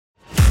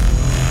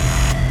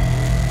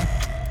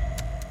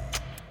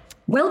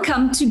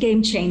Welcome to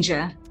Game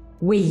Changer,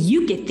 where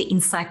you get the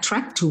inside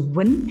track to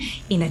win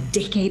in a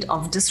decade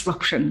of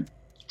disruption.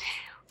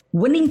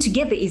 Winning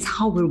together is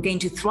how we're going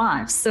to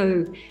thrive.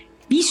 So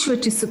be sure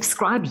to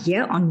subscribe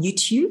here on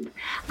YouTube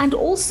and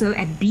also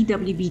at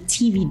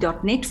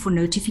bwbtv.net for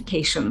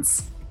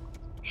notifications.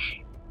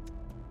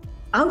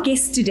 Our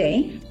guest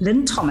today,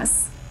 Lynn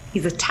Thomas,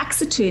 is a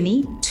tax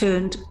attorney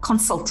turned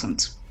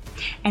consultant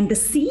and the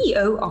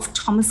CEO of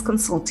Thomas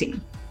Consulting.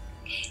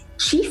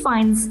 She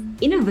finds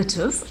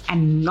innovative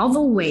and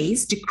novel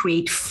ways to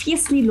create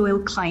fiercely loyal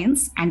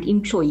clients and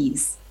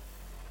employees.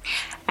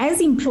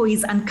 As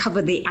employees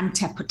uncover their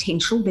untapped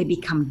potential, they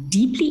become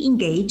deeply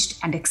engaged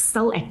and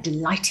excel at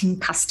delighting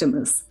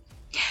customers.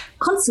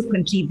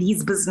 Consequently,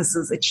 these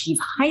businesses achieve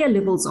higher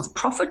levels of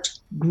profit,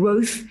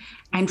 growth,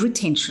 and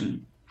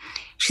retention.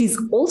 She's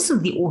also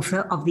the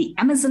author of the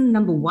Amazon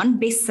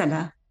 #1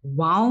 bestseller,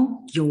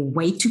 Wow, Your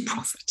Way to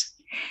Profit.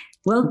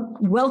 Well,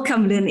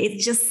 welcome, Lynn.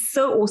 It's just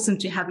so awesome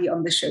to have you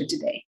on the show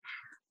today.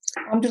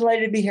 I'm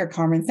delighted to be here,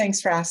 Carmen.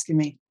 Thanks for asking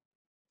me.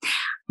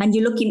 And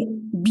you're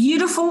looking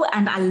beautiful,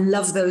 and I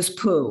love those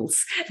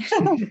pearls.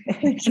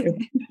 Thank you.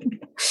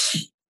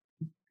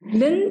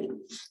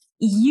 Lynn,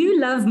 you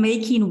love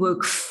making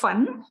work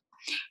fun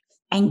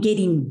and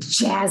getting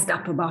jazzed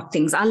up about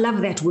things. I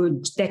love that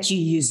word that you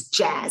use,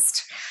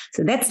 jazzed.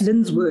 So that's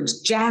Lynn's word,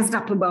 jazzed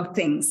up about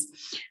things.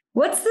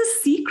 What's the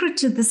secret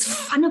to this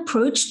fun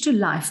approach to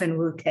life and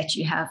work that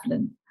you have,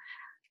 Lynn?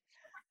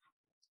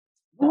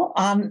 Well,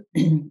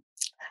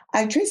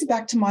 I trace it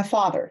back to my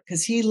father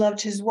because he loved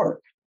his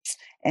work.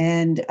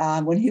 And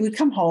when he would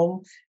come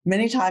home,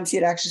 many times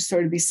he'd actually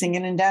sort of be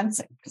singing and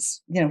dancing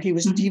because,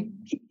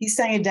 he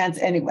sang and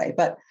danced anyway.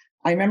 But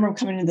I remember him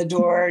coming in the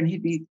door and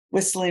he'd be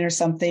whistling or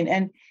something.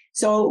 And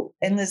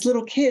as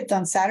little kids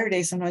on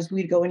Saturday, sometimes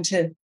we'd go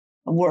into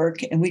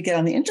work and we'd get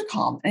on the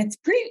intercom. And it's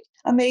pretty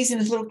amazing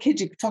as little kids,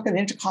 you could talk on the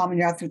intercom and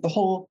you're out through the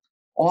whole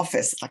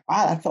office. It's like,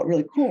 wow, that felt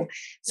really cool.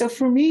 So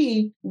for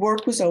me,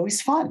 work was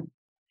always fun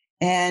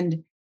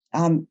and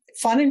fun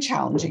and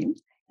challenging.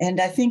 And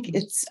I think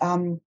it's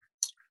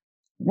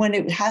when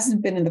it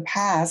hasn't been in the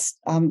past,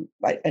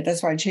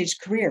 that's why I changed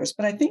careers.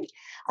 But I think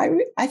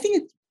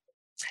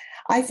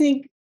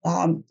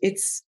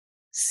it's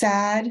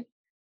sad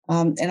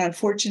and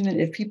unfortunate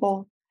if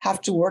people have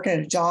to work at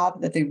a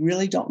job that they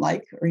really don't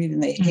like or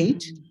even they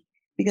hate,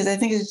 because I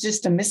think it's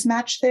just a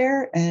mismatch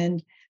there.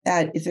 And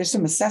that if there's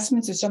some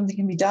assessments or something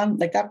can be done,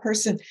 like that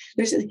person,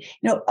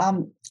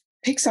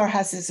 Pixar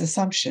has this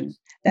assumption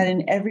that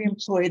in every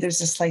employee,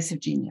 there's a slice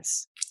of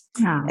genius.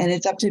 And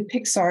it's up to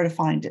Pixar to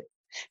find it.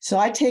 So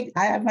I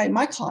have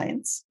my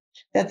clients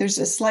that there's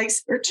a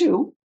slice or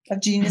two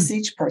of genius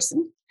each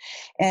person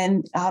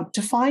and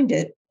to find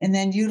it and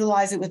then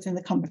utilize it within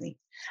the company.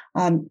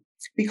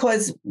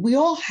 Because we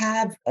all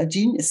have a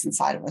genius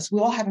inside of us. We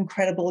all have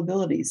incredible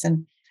abilities.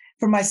 And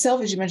for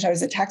myself, as you mentioned, I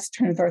was a tax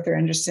attorney with Arthur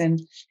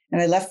Andersen,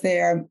 and I left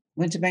there,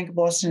 went to Bank of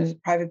Boston as a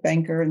private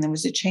banker, and then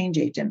was a change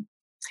agent.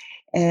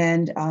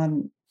 And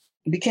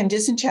became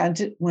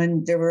disenchanted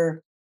when there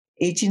were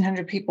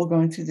 1,800 people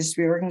going through this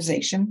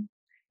reorganization,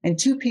 and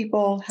 2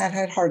 people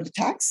had heart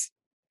attacks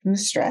from the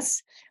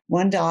stress.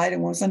 One died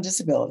and one was on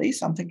disability.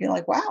 So I'm thinking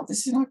like, wow,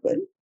 this is not good.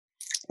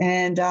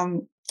 And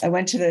I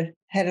went to the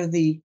head of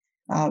the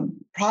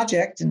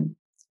project and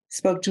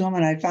spoke to him,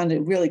 and I found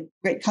a really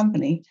great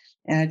company.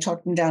 And I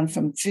talked him down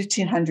from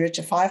 1,500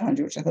 to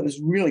 500, which I thought was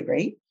really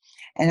great.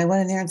 And I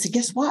went in there and said,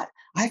 guess what?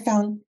 I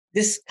found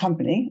this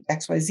company,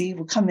 XYZ,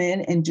 will come in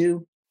and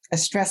do a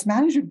stress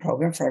management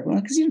program for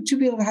everyone. Because, 2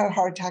 people have had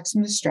heart attacks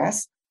from the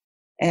stress,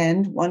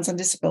 and one's on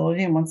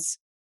disability and one's,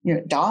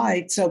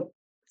 died. So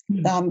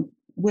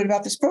what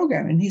about this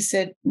program? And he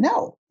said,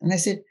 no. And I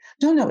said,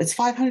 no, it's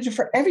 500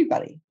 for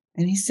everybody.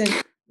 And he said,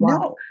 no.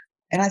 Wow.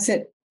 And I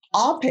said,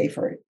 I'll pay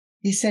for it.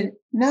 He said,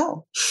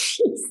 no.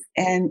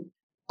 And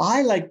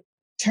I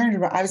turned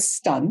around. I was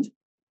stunned.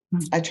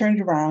 I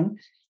turned around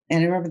and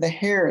I remember the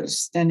hairs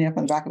standing up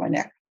on the back of my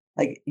neck.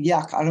 Like,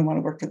 yuck, I don't want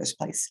to work for this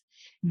place.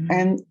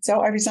 And so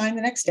I resigned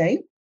the next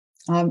day.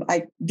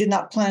 I did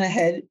not plan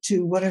ahead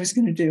to what I was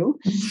going to do.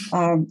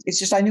 It's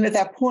just, I knew at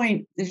that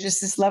point, there's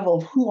just this level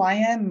of who I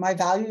am, my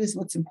value is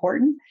what's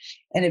important.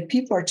 And if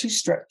people are too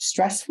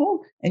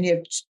stressful and you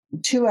have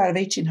 2 out of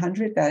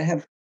 1,800 that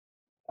have,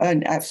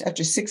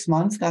 after 6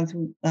 months, gone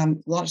through a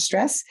lot of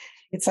stress,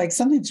 it's like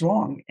something's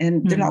wrong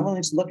and they're not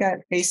willing to look at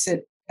it, face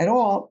it at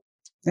all.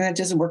 And that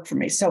doesn't work for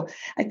me. So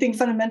I think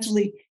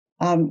fundamentally,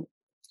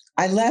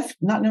 I left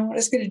not knowing what I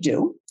was going to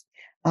do.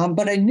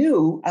 But I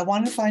knew I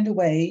wanted to find a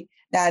way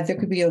that there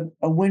could be a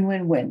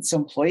win-win-win. So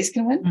employees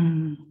can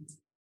win,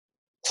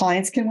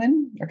 clients can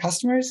win, our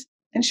customers,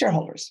 and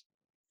shareholders.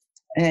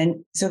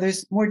 And so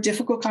there's more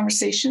difficult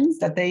conversations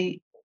that they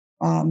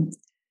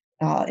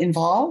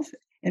involve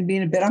and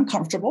being a bit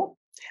uncomfortable.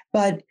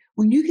 But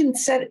when you can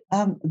set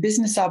a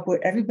business up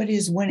where everybody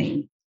is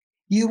winning,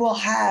 you will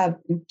have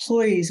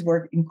employees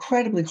work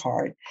incredibly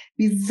hard,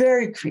 be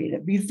very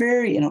creative, be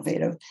very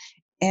innovative,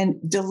 and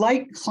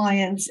delight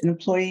clients and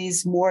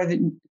employees more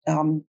than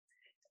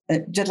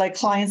delight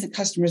clients and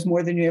customers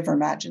more than you ever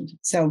imagined.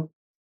 So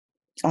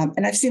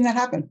And I've seen that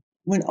happen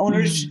when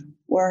owners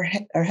or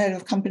head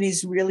of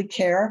companies really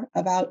care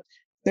about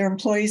their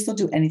employees. They'll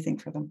do anything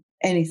for them,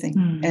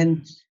 anything.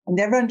 And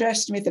never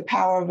underestimate the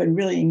power of a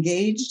really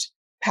engaged,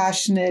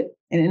 passionate,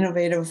 and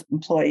innovative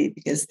employee,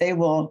 because they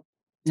will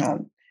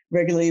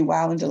regularly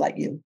wow and delight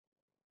you.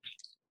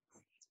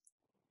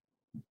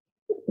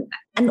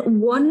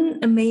 And one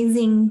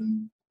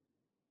amazing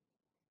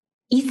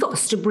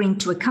ethos to bring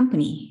to a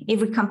company,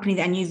 every company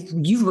that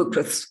you've worked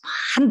with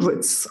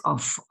hundreds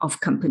of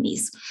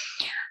companies,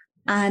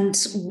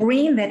 and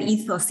bringing that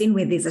ethos in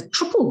where there's a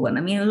triple win.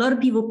 I mean, a lot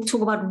of people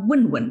talk about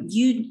win-win.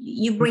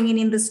 You bringing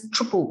in this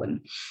triple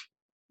win.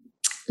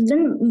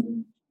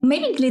 Then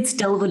maybe let's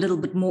delve a little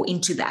bit more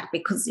into that,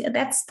 because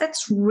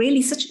that's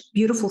really such a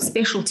beautiful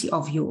specialty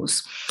of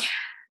yours.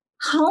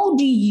 How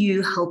do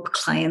you help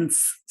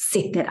clients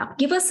set that up?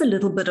 Give us a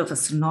little bit of a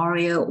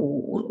scenario,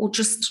 or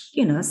just,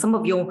 some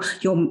of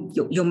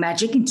your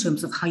magic in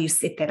terms of how you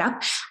set that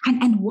up,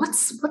 and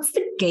what's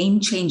the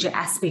game changer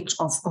aspect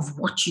of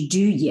what you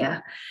do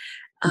here,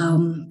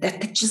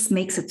 that just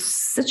makes it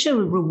such a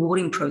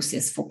rewarding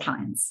process for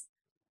clients.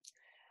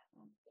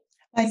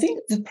 I think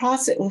the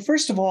process. Well,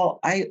 first of all,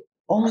 I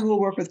only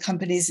will work with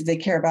companies if they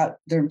care about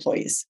their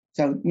employees.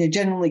 So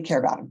genuinely care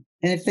about them,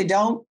 and if they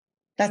don't,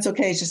 that's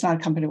okay. It's just not a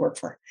company to work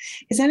for.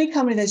 It's any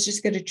company that's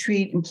just going to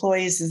treat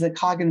employees as a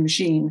cog in a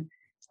machine,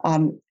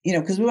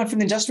 because we went from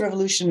the Industrial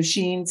Revolution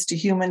machines to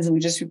humans, and we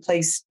just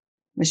replaced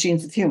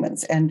machines with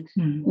humans. And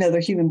they're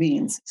human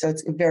beings, so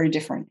it's very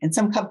different. And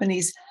some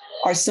companies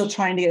are still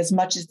trying to get as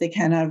much as they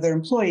can out of their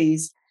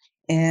employees,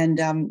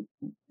 and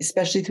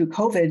especially through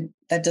COVID,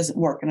 that doesn't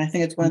work. And I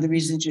think it's one of the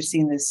reasons you're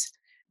seeing this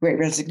great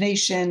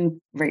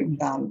resignation, great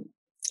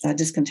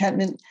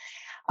discontentment.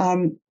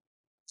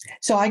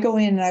 So I go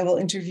in and I will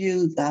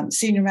interview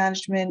senior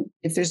management,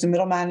 if there's a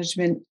middle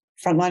management,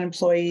 frontline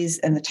employees,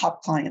 and the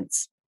top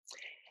clients.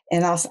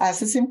 And I'll ask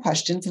the same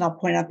questions, and I'll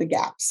point out the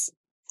gaps.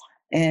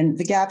 And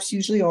the gaps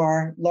usually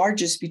are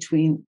largest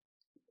between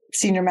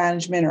senior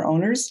management or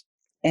owners,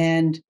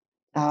 and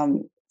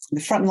the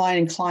frontline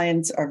and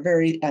clients are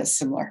very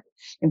similar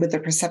in what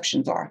their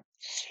perceptions are.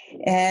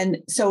 And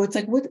so it's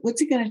like,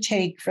 what's it going to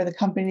take for the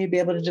company to be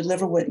able to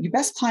deliver what your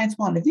best clients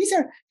want? If these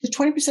are the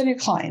 20% of your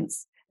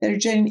clients that are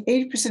generating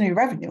 80% of your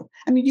revenue,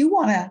 I mean, you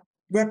want to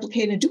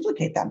replicate and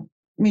duplicate them.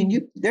 I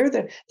mean, they're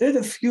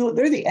the fuel,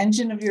 they're the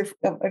engine of your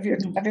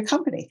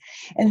company,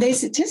 and they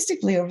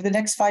statistically over the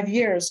next 5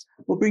 years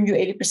will bring you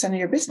 80% of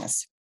your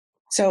business.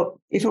 So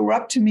if it were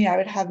up to me, I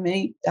would have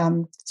many,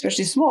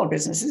 especially smaller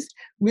businesses,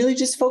 really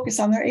just focus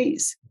on their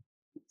A's.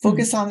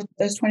 Focus on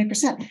those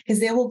 20%, because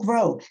they will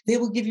grow. They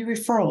will give you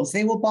referrals.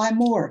 They will buy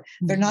more.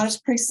 They're not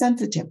as price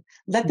sensitive.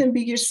 Let them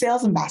be your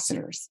sales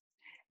ambassadors.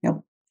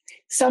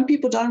 Some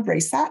people don't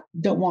embrace that,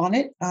 don't want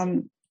it,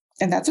 and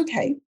that's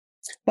okay.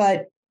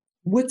 But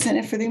what's in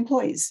it for the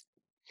employees?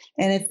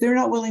 And if they're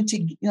not willing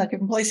to, like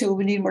if employees say, well,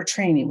 we need more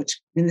training,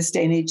 which in this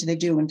day and age they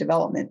do in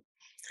development,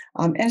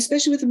 and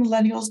especially with the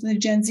millennials and the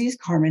Gen Zs,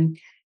 Carmen,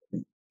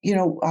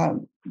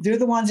 they're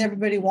the ones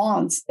everybody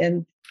wants,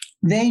 and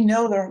they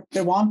know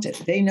they're wanted.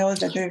 They know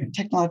that they're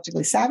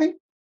technologically savvy,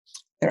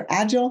 they're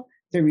agile,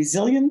 they're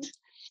resilient,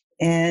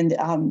 and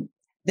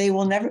they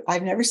will never.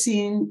 I've never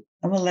seen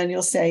a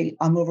millennial say,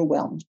 I'm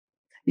overwhelmed.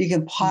 You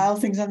can pile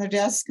things on their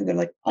desk and they're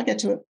like, I'll get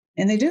to it.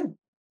 And they do.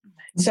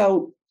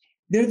 So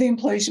they're the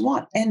employees you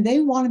want, and they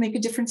want to make a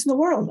difference in the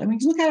world. I mean,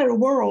 you look at a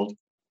world,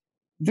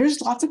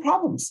 there's lots of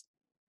problems,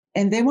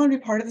 and they want to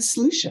be part of the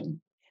solution.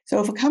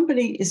 So if a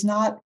company is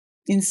not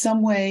in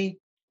some way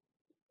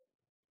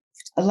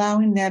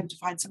allowing them to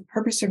find some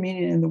purpose or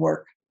meaning in the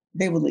work,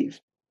 they will leave.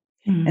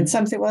 And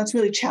some say, well, that's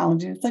really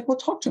challenging. It's like, well,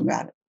 talk to them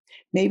about it.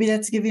 Maybe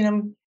that's giving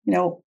them,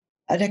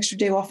 an extra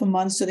day off a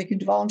month so they can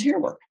do volunteer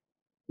work.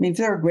 I mean, if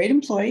they're a great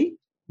employee,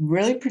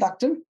 really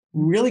productive,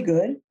 really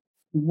good,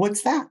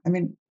 what's that? I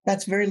mean,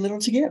 that's very little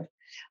to give.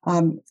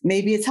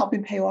 Maybe it's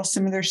helping pay off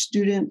some of their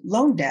student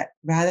loan debt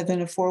rather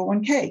than a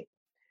 401k.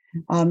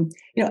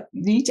 You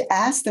need to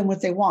ask them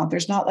what they want.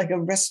 There's not like a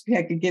recipe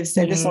I could give,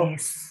 say this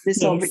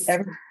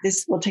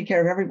will take care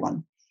of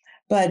everyone.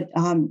 But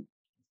and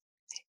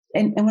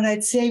what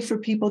I'd say for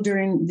people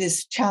during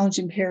this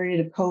challenging period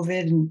of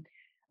COVID,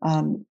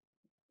 and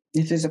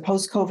if there's a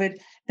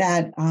post-COVID,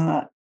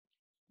 that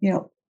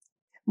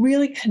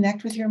really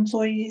connect with your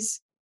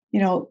employees.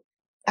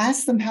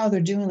 Ask them how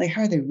they're doing. Like,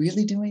 how are they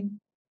really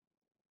doing?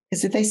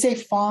 Because if they say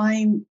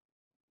fine,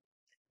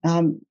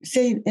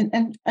 say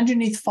and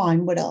underneath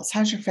fine, what else?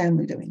 How's your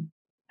family doing?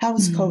 How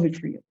was COVID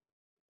for you?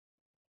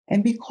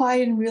 And be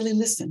quiet and really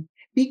listen.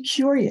 Be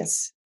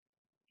curious.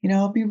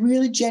 Be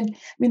really I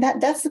mean,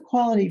 that's the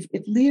quality.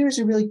 If leaders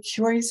are really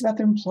curious about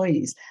their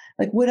employees,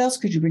 like, what else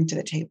could you bring to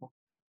the table?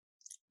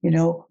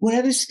 What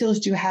other skills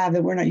do you have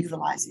that we're not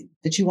utilizing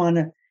that you want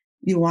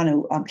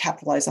to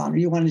capitalize on, or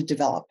you want to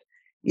develop?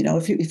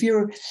 If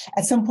you're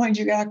at some point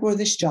you're going to go to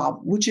this job,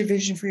 what's your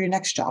vision for your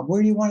next job?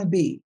 Where do you want to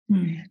be?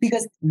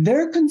 Because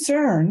they're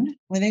concerned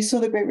when they saw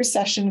the Great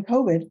Recession and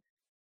COVID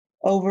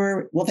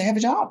over, will they have a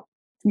job?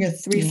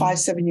 3, 5,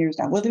 7 years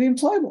now? Will they be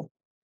employable?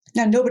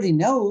 Now, nobody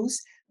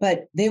knows,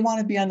 but they want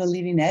to be on the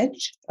leading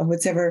edge of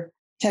what's ever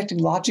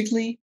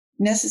technologically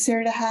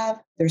necessary to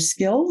have, their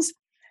skills.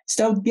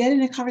 So get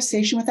in a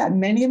conversation with that.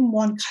 Many of them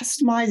want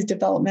customized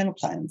developmental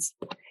plans,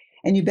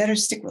 and you better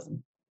stick with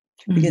them.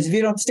 Because if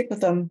you don't stick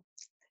with them,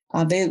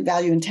 they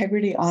value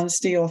integrity,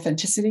 honesty,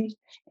 authenticity.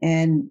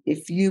 And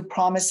if you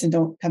promise and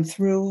don't come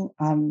through,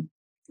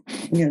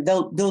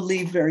 they'll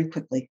leave very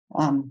quickly.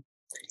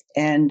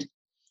 And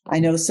I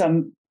know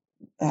some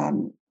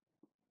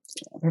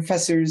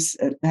professors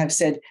have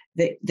said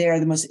that they are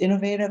the most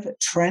innovative,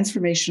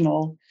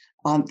 transformational,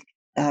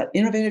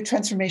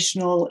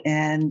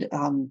 and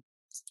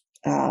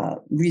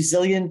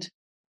resilient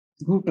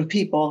group of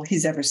people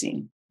he's ever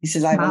seen. He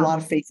says, I have a lot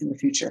of faith in the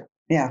future.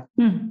 Yeah.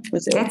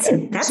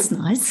 That's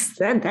nice.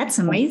 That's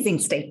an amazing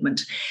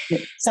statement.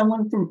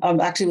 Someone from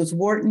actually was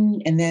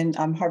Wharton and then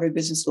Harvard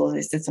Business School,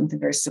 they said something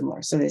very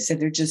similar. So they said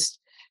they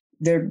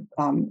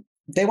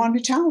want to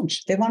be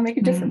challenged. They want to make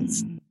a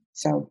difference.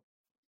 So.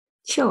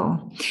 Sure.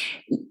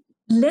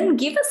 Lynn,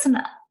 give us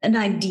an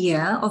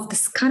idea of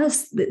this kind of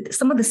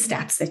some of the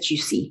stats that you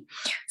see.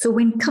 So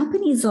when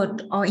companies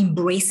are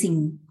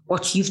embracing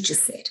what you've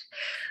just said,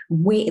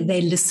 where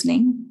they're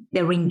listening,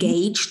 they're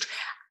engaged,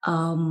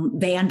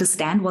 they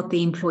understand what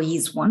the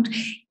employees want.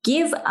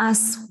 Give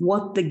us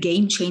what the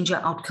game changer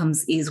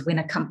outcomes is when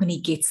a company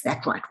gets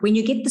that right. When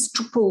you get this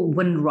triple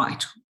win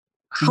right,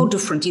 how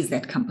different is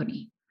that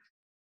company?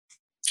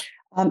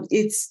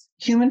 It's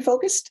human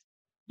focused.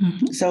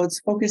 So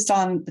it's focused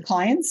on the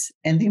clients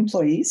and the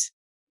employees.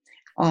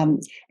 And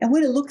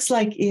what it looks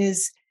like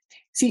is,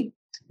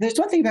 there's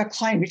one thing about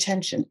client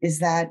retention is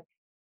that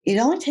it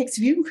only takes,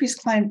 if you increase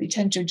client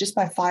retention just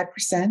by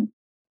 5%,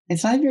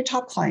 it's not even your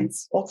top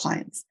clients, all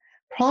clients,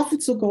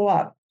 profits will go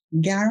up,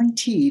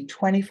 guaranteed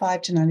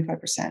 25 to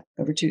 95%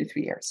 over 2 to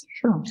 3 years.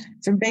 Sure.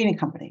 It's a Bain &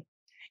 Company.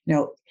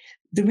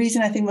 The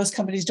reason I think most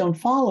companies don't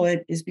follow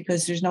it is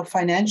because there's no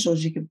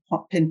financials you can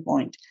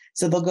pinpoint.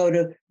 So they'll go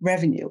to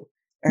revenue,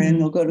 and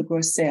they'll go to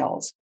gross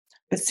sales.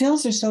 But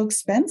sales are so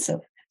expensive.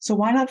 So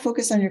why not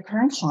focus on your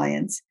current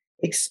clients,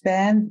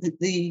 expand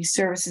the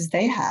services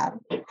they have,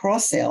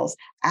 cross sales,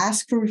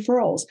 ask for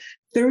referrals.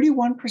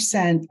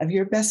 31% of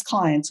your best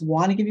clients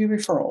want to give you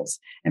referrals.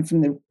 And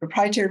from the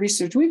proprietary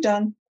research we've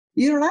done,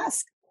 you don't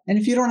ask. And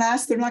if you don't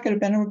ask, they're not going to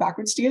bend over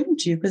backwards to give them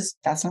to you because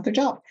that's not their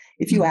job.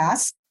 If you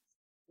ask,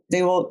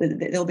 they'll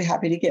be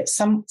happy to give.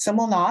 Some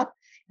will not,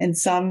 and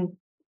some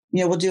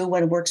will do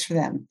what works for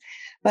them.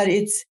 But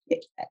it's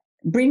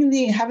having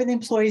the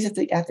employees at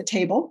the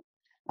table,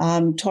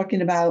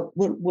 talking about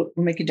what will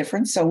make a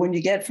difference. So when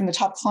you get from the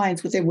top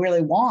clients what they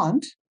really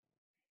want,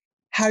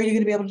 how are you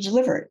going to be able to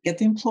deliver it? Get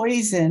the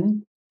employees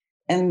in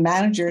and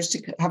managers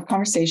to have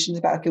conversations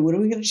about, okay, what are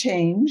we going to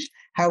change?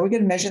 How are we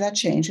going to measure that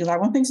change? Because I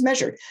want things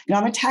measured.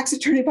 I'm a tax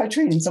attorney by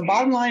training. So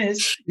bottom line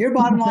is your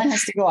bottom line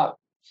has to go up.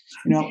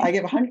 I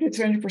give 100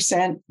 to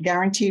 300%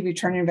 guaranteed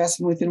return on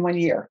investment within 1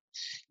 year.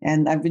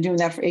 And I've been doing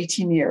that for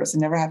 18 years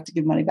and never have to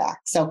give money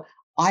back. So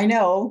I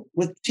know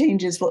with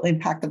changes will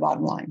impact the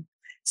bottom line.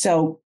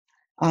 So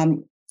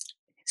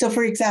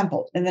for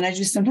example, and then I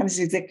do sometimes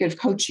executive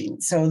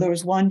coaching. So there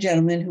was one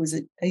gentleman who was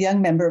a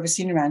young member of a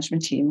senior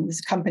management team. It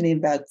was a company of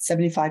about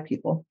 75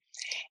 people.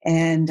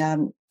 And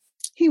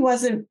he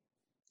was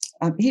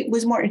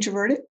more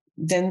introverted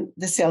than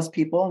the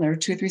salespeople. And there were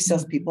 2 or 3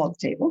 salespeople at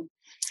the table.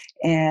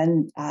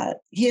 And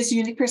he has a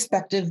unique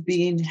perspective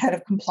being head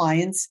of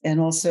compliance and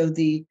also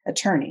the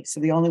attorney. So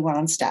the only one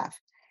on staff.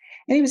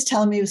 And he was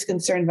telling me he was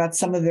concerned about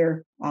some of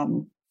their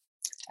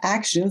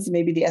actions.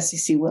 Maybe the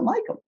SEC wouldn't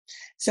like them.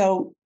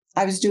 So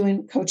I was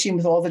doing coaching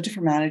with all the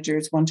different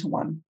managers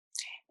one-to-one.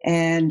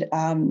 And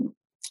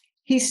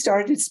he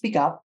started to speak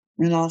up.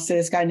 And I'll say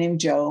this guy named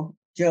Joe.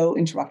 Joe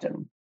interrupted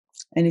him.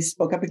 And he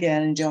spoke up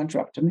again, and Joe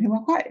interrupted him. And he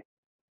went quiet.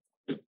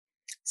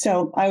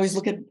 So I always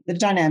look at the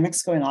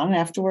dynamics going on. And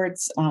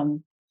afterwards,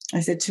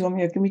 I said to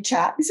him, can we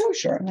chat? He said, oh,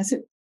 sure. And I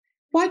said,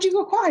 why'd you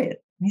go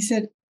quiet? And he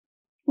said,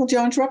 well,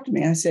 Joe interrupted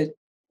me. I said,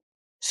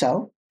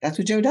 so that's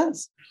what Joe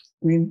does.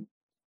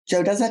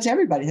 Joe does that to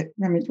everybody. It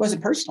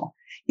wasn't personal.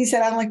 He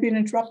said, I don't like being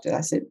interrupted.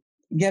 I said,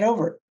 get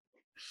over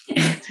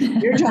it.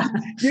 Your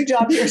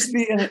job here is to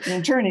be an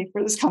attorney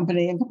for this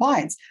company in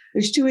compliance.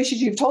 There's 2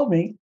 issues you've told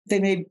me.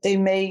 The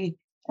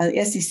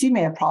SEC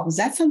may have problems.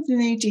 That's something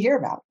they need to hear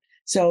about.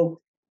 So,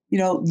 you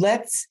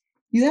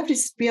have to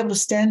be able to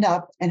stand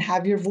up and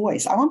have your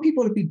voice. I want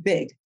people to be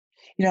big.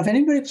 If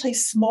anybody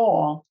plays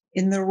small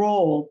in their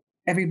role,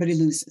 everybody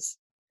loses.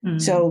 Mm-hmm.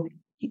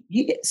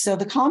 So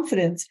the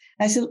confidence,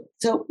 I said,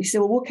 he said,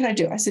 well, what can I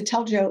do? I said,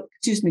 tell Joe,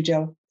 excuse me,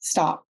 Joe,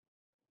 stop.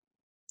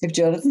 If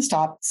Joe doesn't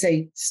stop,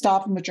 say,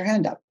 stop and put your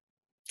hand up.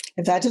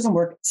 If that doesn't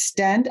work,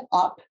 stand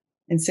up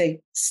and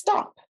say,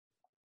 stop.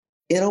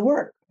 It'll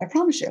work. I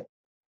promise you.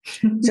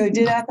 So he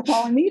did it at the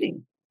following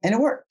meeting and it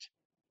worked.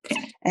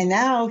 And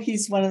now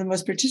he's one of the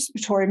most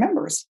participatory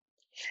members.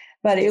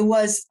 But it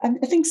was, I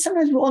think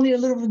sometimes we all need a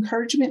little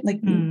encouragement.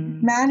 Like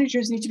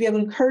managers need to be able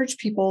to encourage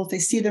people if they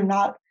see them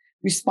not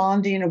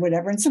responding or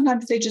whatever. And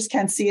sometimes they just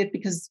can't see it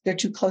because they're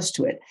too close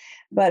to it.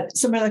 But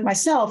somebody like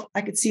myself,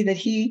 I could see that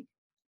he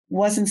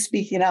wasn't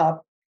speaking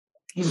up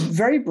He's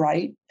very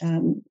bright,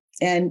 and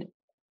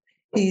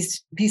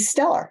he's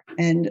stellar.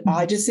 And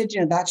I just said,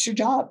 that's your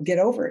job. Get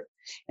over it.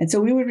 And so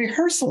we would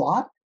rehearse a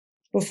lot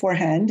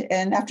beforehand.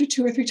 And after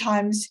 2 or 3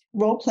 times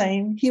role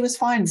playing, he was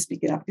fine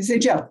speaking up. He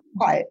said, Joe,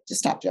 quiet,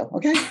 just stop, Joe.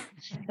 Okay.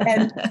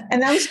 And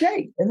that was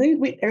great. And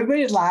then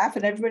everybody would laugh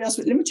and everybody else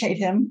would imitate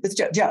him with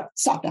Joe,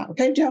 stop now.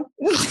 Okay, Joe.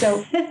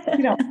 So,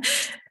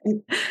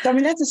 I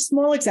mean, that's a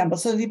small example.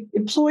 So the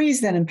employee is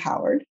then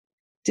empowered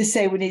to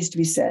say what needs to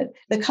be said.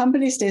 The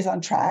company stays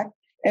on track.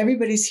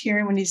 Everybody's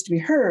hearing what needs to be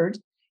heard,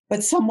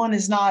 but someone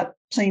is not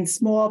playing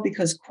small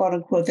because, quote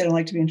unquote, they don't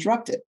like to be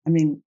interrupted. I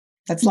mean,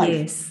 that's life.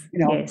 Yes.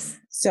 Yes.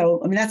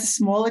 So, I mean, that's a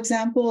small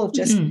example of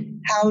just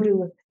how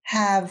to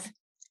have,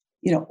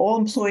 all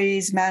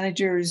employees,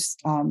 managers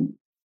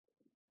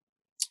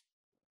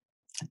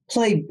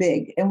play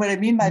big. And what I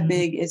mean by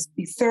big is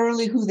be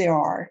thoroughly who they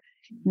are,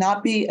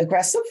 not be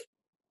aggressive,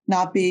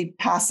 not be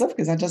passive,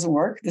 because that doesn't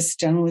work. This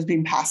gentleman was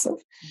being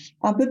passive,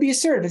 but be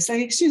assertive.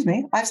 Say, excuse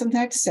me, I have something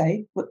I have to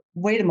say.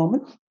 Wait a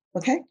moment.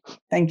 Okay.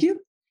 Thank you.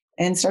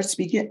 And start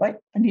speaking. Wait,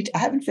 I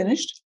haven't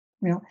finished,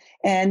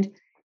 and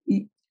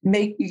you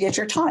get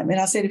your time. And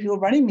I'll say to people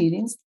running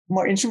meetings,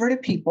 more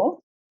introverted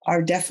people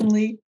are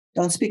definitely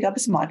don't speak up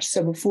as much.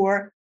 So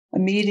before a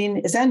meeting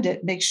is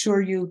ended, make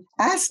sure you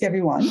ask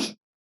everyone,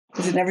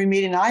 because in every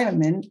meeting I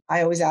am in,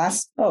 I always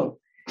ask, Joe,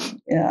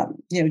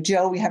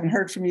 we haven't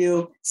heard from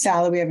you.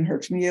 Sally, we haven't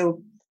heard from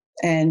you.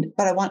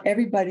 But I want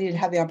everybody to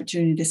have the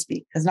opportunity to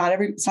speak, because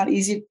it's not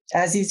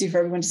as easy for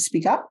everyone to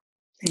speak up.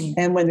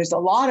 And when there's a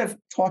lot of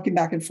talking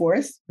back and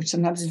forth, which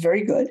sometimes is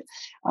very good,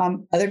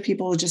 other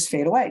people will just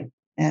fade away.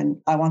 And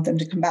I want them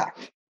to come back.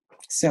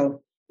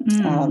 So,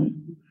 you call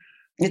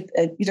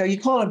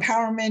it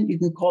empowerment, you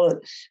can call it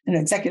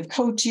executive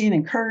coaching,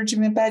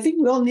 encouragement, but I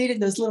think we all needed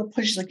those little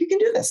pushes, like, you can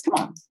do this, come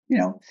on,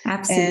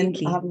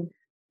 Absolutely. And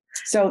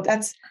so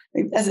that's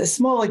a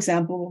small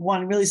example of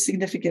one really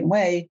significant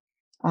way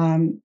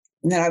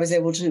that I was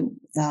able to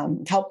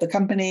help the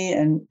company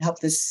and help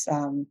this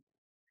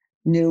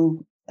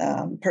new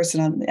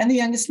person and the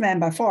youngest man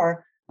by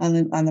far on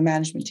the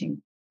management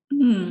team.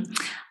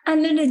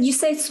 And then you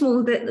say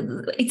small,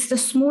 that it's the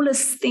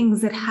smallest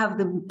things that have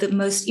the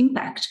most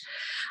impact.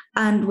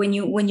 And when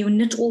you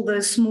knit all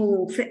those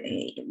small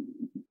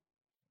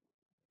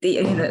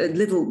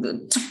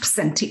little tips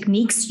and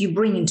techniques you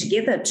bring in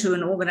together to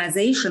an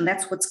organization,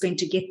 that's what's going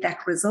to get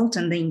that result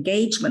and the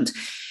engagement.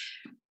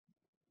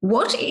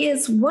 What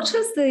is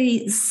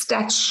the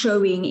stats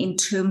showing in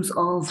terms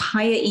of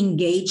higher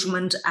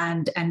engagement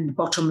and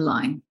bottom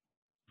line?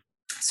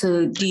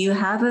 So do you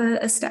have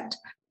a stat?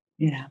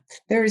 Yeah,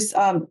 there's,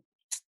 I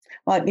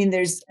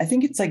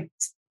think it's like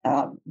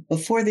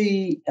before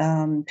the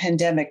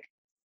pandemic,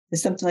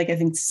 there's something like, I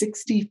think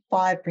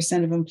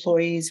 65% of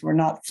employees were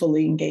not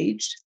fully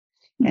engaged.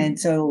 Mm-hmm. And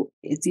so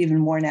it's even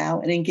more now.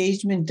 And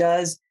engagement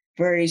does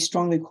very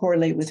strongly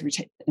correlate with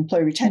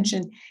employee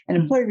retention, and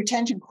employee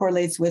retention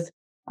correlates with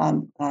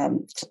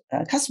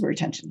customer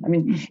retention. I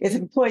mean, if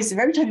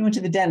every time you went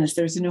to the dentist,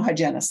 there was a new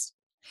hygienist.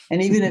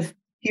 And even if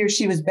he or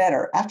she was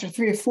better, after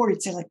 3 or 4,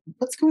 you'd say, like,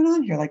 what's going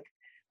on here? Like,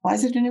 why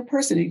is it a new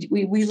person?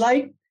 We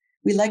like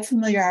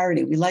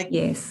familiarity. We like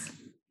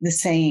the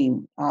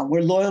same.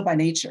 We're loyal by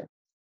nature.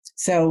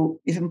 So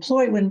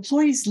when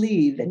employees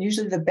leave, and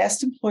usually the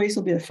best employees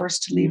will be the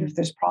first to leave if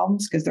there's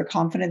problems, because they're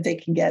confident they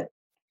can get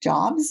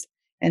jobs.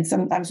 And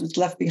sometimes what's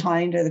left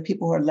behind are the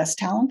people who are less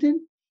talented.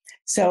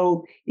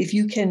 So if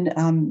you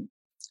can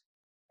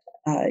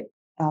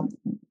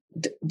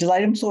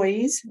delight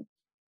employees,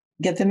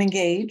 get them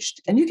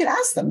engaged, and you can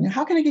ask them,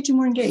 how can I get you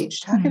more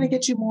engaged? How can I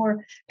get you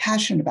more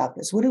passionate about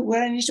this? What do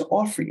I need to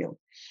offer you?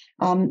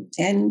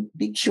 And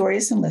be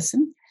curious and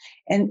listen.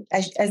 And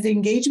as the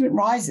engagement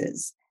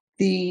rises,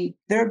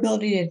 their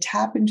ability to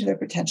tap into their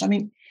potential. I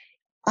mean,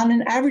 on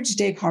an average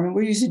day, Carmen,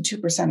 we're using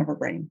 2% of our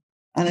brain.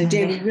 On a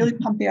day, we really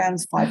pump the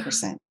ions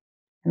 5%.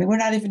 I mean, we're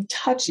not even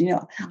touching,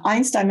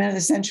 Einstein, man of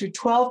the century,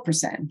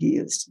 12% he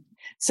used.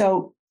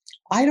 So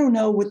I don't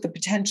know what the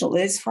potential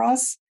is for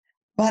us,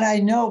 but I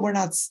know we're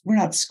not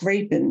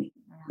scraping,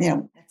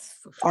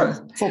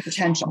 our full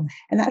potential.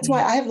 And that's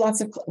why I have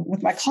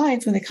with my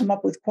clients, when they come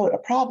up with, quote, a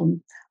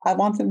problem, I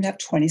want them to have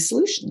 20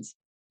 solutions.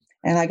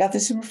 And I got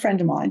this from a friend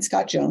of mine,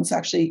 Scott Jones,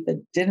 actually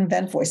did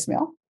invent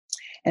voicemail.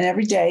 And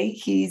every day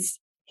he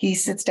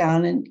sits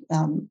down and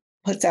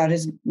puts out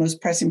his most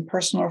pressing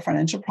personal or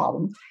financial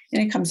problem,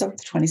 and he comes up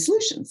with 20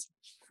 solutions.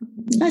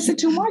 And I said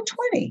to him, why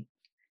 20?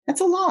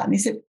 That's a lot. And he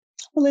said,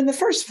 well, in the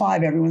first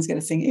 5, everyone's going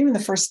to think, even the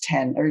first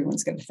 10,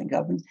 everyone's going to think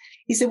of. And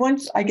he said,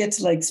 once I get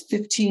to like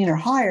 15 or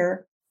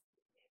higher,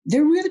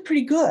 they're really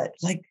pretty good.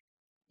 Like,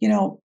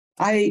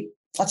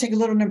 I'll take a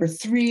little number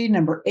 3,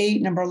 number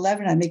 8, number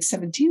 11, I make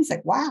 17. It's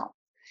like, wow.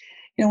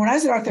 When I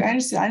was at Arthur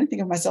Andersen, I didn't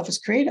think of myself as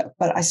creative,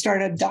 but I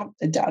started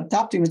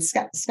adopting what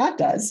Scott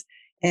does.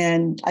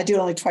 And I do it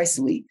only twice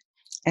a week.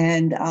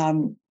 And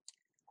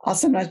I'll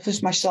sometimes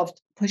push myself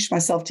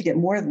to get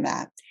more than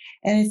that.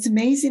 And it's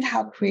amazing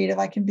how creative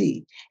I can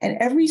be. And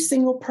every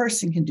single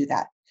person can do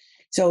that.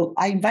 So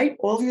I invite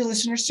all of your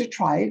listeners to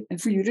try it and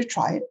for you to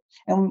try it.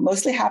 And what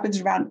mostly happens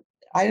around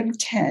item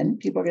 10,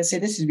 people are going to say,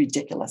 this is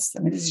ridiculous.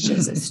 I mean, this is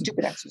just a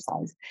stupid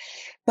exercise.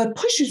 But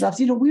push yourself.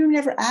 We were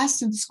never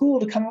asked in school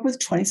to come up with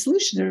 20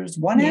 solutions. There was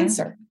one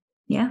answer.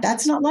 Yeah.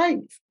 That's not life.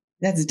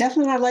 That's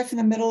definitely not life in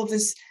the middle of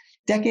this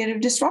decade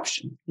of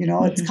disruption.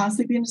 It's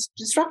constantly being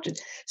disrupted.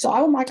 So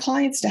I want my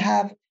clients to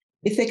have,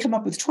 if they come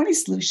up with 20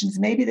 solutions,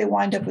 maybe they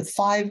wind up with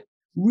 5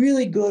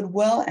 really good,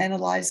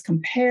 well-analyzed,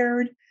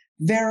 compared,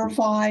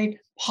 verified,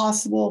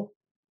 possible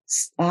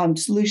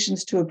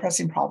solutions to a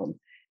pressing problem.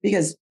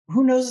 Because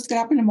who knows what's going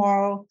to happen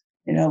tomorrow?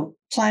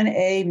 Plan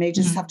A may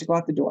just have to go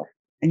out the door.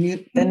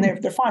 And then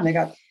they're fine. They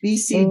got B,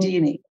 C, D,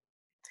 and E.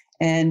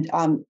 And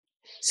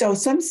so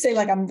some say,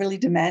 like, I'm really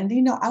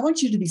demanding. No, I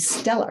want you to be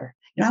stellar.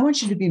 I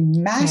want you to be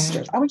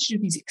masters. I want you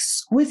to be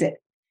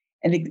exquisite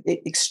and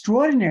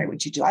extraordinary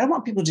what you do. I don't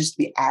want people just to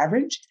be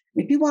average.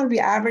 If you want to be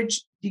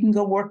average, you can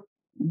go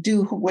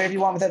do whatever you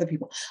want with other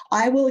people.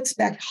 I will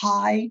expect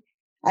I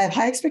have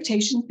high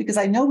expectations because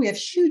I know we have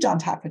huge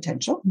untapped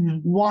potential.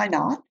 Why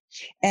not?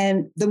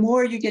 And the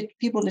more you get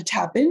people to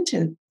tap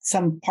into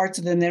some parts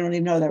of them, they don't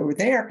even know that were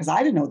there, because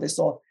I didn't know this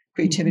all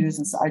creativity was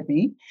inside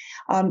me.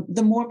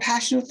 The more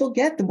passionate they'll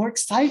get, the more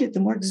excited, the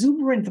more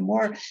exuberant, the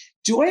more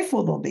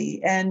joyful they'll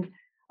be. And,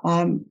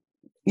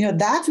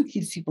 that's what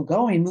keeps people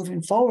going,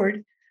 moving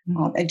forward,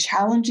 and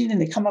challenging,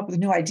 and they come up with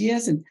new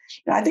ideas. And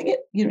I think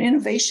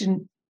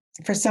innovation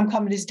for some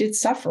companies did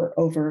suffer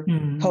over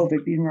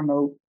COVID being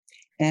remote.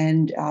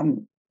 And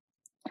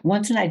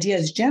once an idea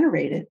is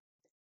generated,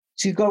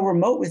 to go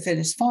remote with it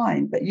is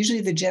fine. But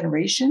usually the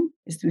generation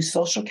is through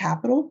social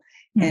capital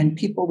and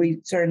people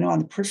we sort of know on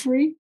the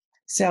periphery.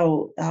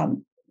 So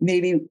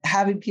maybe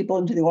having people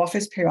into the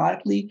office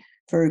periodically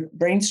for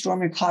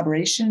brainstorming and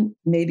collaboration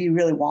may be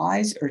really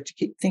wise, or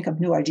to think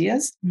of new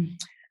ideas.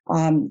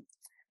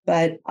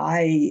 But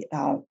I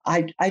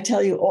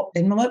tell you,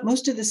 in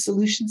most of the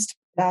solutions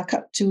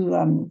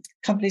to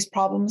companies'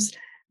 problems,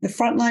 the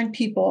frontline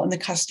people and the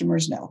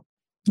customers know.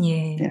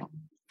 Yeah.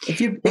 If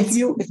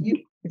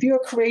you are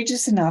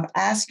courageous enough,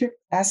 ask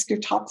your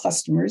top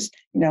customers,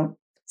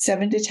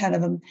 7 to 10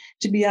 of them,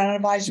 to be on an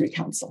advisory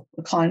council,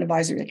 a client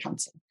advisory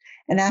council,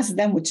 and ask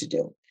them what to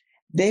do.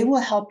 They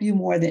will help you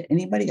more than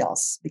anybody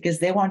else, because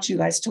they want you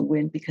guys to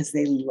win, because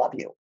they love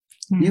you.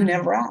 You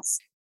never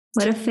ask.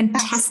 What a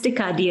fantastic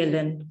idea,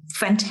 Lynn.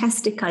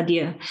 Fantastic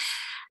idea.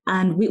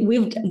 And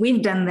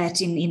we've done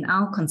that in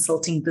our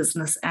consulting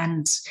business,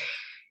 and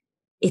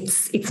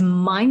it's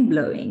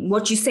mind-blowing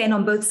what you're saying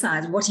on both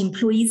sides, what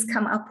employees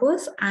come up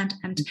with, and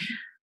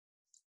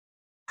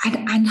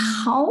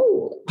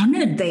how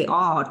honored they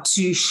are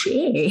to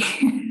share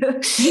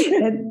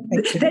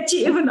that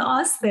you even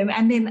ask them,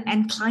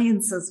 and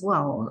clients as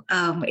well.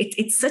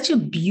 It's such a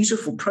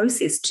beautiful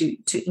process to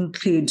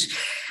include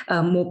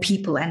more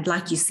people, and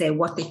like you say,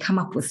 what they come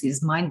up with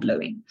is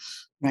mind-blowing.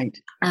 Right.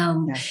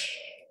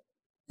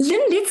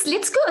 Lynn,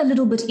 let's go a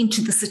little bit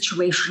into the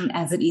situation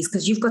as it is,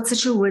 because you've got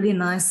such a really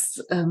nice,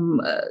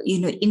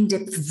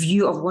 in-depth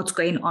view of what's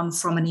going on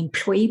from an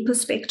employee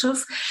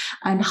perspective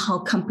and how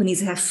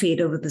companies have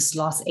fared over this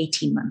last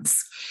 18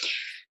 months.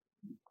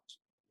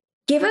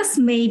 Give us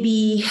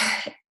maybe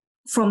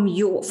from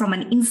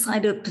an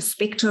insider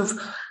perspective,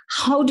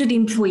 how did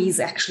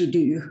employees actually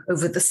do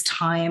over this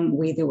time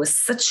where there was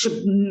such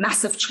a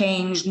massive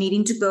change,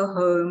 needing to go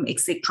home,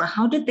 etc.?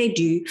 How did they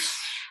do?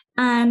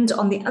 And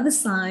on the other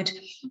side,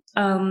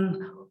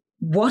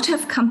 what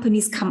have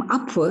companies come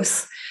up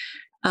with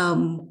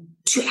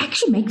to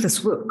actually make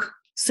this work?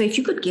 So if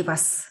you could give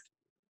us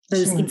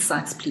those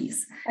insights,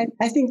 please.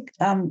 I think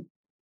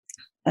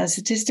a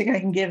statistic I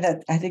can give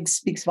that I think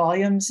speaks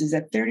volumes is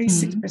that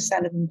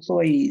 36% of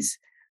employees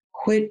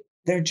quit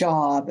their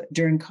job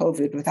during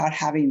COVID without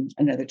having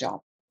another job.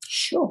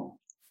 Sure.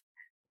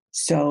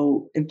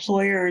 So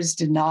employers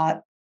did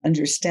not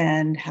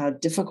understand how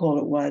difficult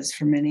it was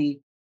for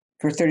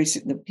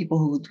the people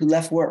who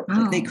left work.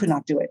 Like, they could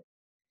not do it.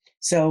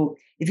 So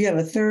if you have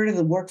a third of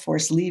the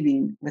workforce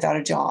leaving without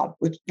a job,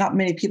 which not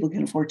many people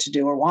can afford to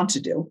do or want to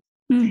do,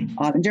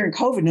 and during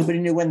COVID, nobody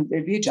knew when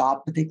there'd be a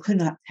job, but they could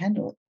not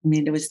handle it. I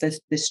mean, there was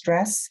the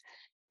stress.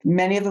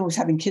 Many of them was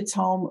having kids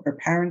home, or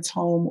parents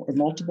home, or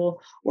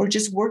multiple, or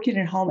just working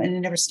at home, and it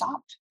never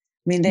stopped.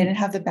 I mean, they didn't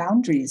have the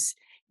boundaries.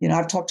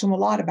 I've talked to them a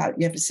lot about,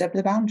 you have to set up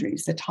the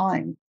boundaries, the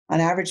time. On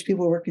average,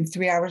 people are working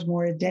 3 hours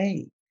more a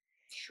day.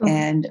 Sure.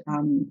 And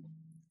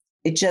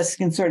it just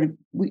can sort of,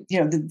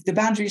 the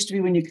boundary used to be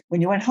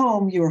when you went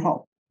home, you were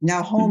home.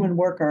 Now home and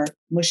work are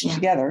mushed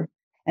together,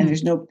 and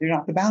they're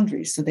not the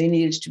boundaries. So they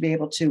needed to be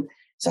able to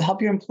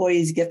help your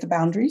employees get the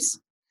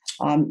boundaries.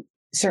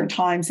 Certain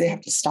times they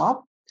have to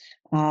stop,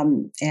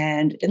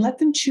 and let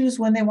them choose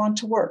when they want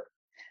to work.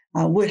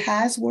 What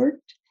has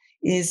worked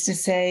is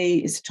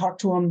to talk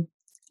to them,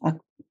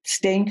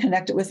 staying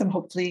connected with them.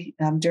 Hopefully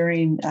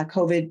during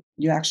COVID,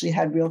 you actually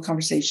had real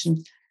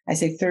conversations. I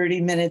say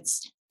 30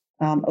 minutes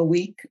a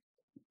week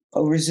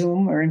over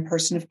Zoom or in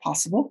person if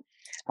possible,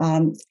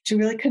 to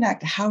really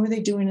connect. How are they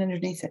doing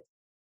underneath it?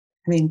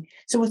 I mean,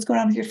 so what's going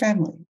on with your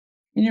family?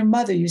 And your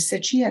mother, you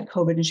said she had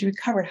COVID and she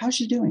recovered. How's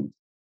she doing?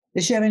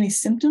 Does she have any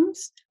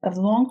symptoms of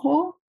the long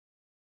haul?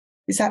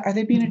 Are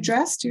they being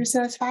addressed to your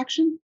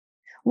satisfaction?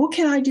 What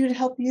can I do to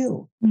help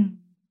you? You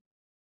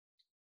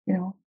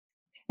know,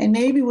 and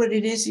maybe what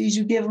it is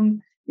you give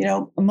them, you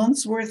know, a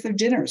month's worth of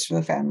dinners for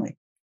the family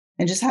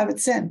and just have it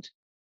sent.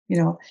 You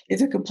know, if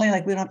they're complaining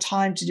like we don't have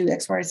time to do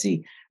X, Y, or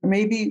Z, or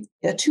maybe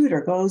a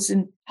tutor goes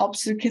and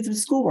helps their kids with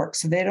schoolwork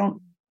so they don't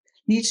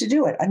need to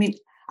do it. I mean,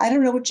 I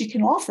don't know what you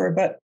can offer,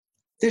 but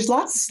there's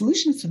lots of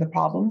solutions to the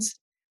problems.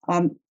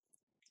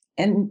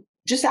 And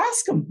just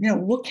ask them, you know,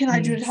 what can I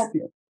do to help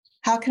you?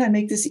 How can I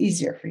make this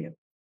easier for you?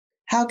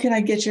 How can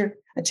I get your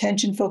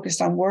attention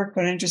focused on work?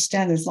 But I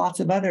understand there's lots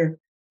of other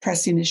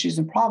pressing issues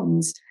and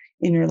problems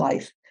in your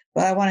life,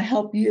 but I want to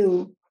help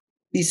you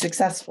be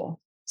successful.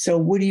 So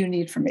what do you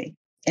need from me?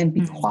 And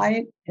be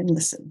quiet and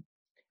listen.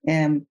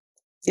 And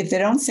if they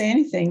don't say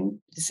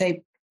anything, to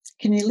say,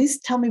 can you at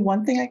least tell me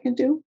one thing I can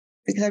do?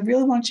 Because I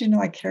really want you to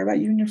know I care about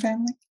you and your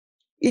family.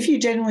 If you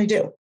genuinely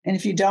do. And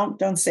if you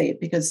don't say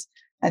it, because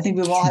I think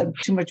we've all had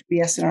too much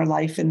BS in our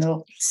life and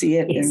they'll see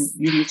it and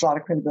you lose a lot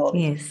of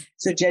credibility.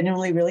 So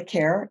genuinely really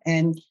care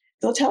and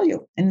they'll tell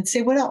you and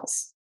say, what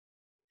else?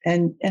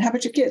 And how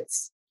about your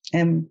kids?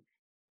 And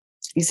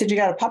you said you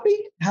got a puppy?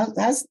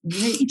 How's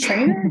you need a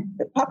trainer?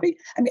 The puppy?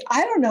 I mean,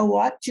 I don't know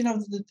what, you know,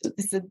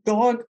 the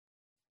dog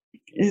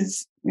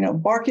is, you know,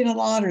 barking a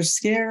lot or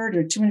scared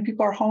or too many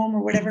people are home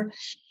or whatever.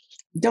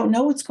 Don't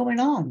know what's going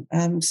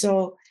on.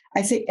 So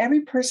I say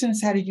every person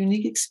has had a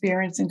unique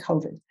experience in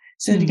COVID.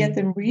 So to get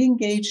them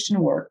re-engaged in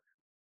work,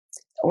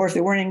 or if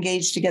they weren't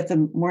engaged, to get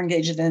them more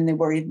engaged than they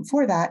were even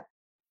before that,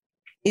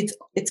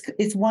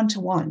 it's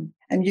one-to-one.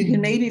 And you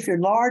can maybe, if you're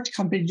a large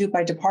company, do it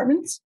by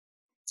departments,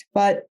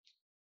 but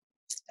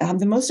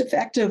the most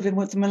effective and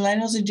what the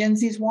millennials and Gen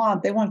Zs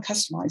want, they want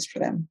customized for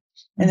them.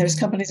 And there's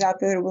companies out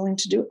there that are willing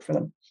to do it for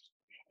them.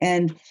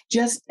 And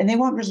they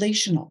want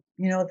relational,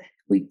 you know,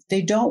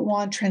 they don't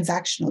want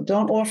transactional.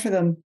 Don't offer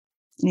them,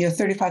 you know,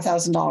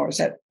 $35,000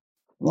 that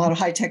a lot of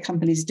high-tech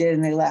companies did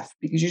and they left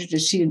because you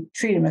just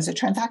treat them as a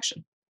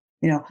transaction.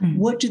 You know,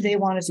 what do they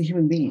want as a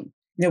human being?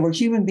 You know, we're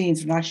human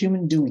beings, we're not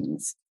human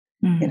doings,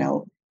 you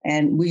know,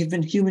 and we've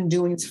been human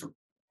doings for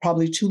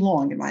probably too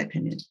long, in my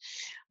opinion.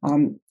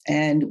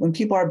 And when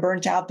people are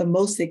burnt out, the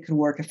most they could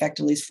work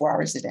effectively is 4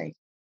 hours a day.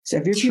 So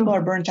if your people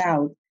are burnt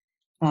out,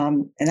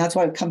 and that's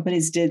why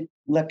companies did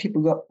let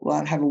people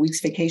go have a week's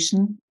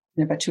vacation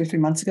about 2 or 3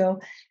 months ago,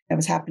 that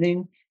was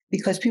happening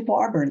because people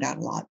are burned out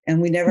a lot.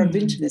 And we never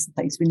been to this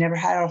place. We never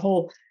had our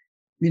whole,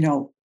 you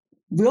know,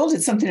 we all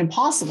did something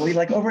impossible.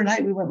 Like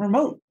overnight, we went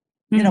remote.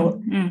 You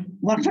know,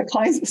 one of my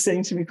clients was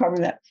saying to me,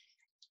 covering that,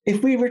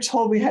 if we were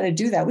told we had to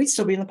do that, we'd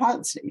still be in the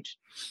pilot stage.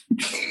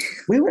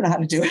 We wouldn't know how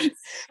to do it.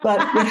 But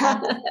what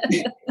happened,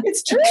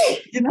 it's true,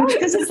 you know,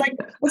 because it's like,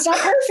 well, it's not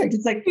perfect.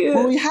 It's like,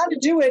 when we had to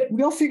do it,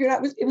 we all figured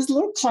out it was a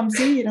little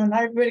clumsy, you know,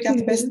 not everybody got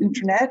the best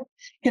internet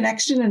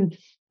connection and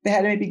they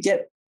had to maybe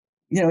get,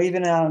 you know,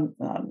 even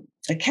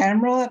a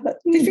camera, but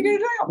they figured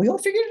it out. We all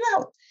figured it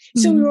out.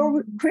 So we were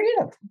all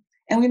creative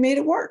and we made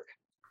it work.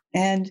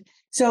 And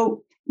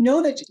so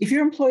know that if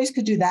your employees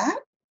could do that,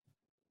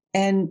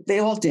 and they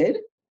all did,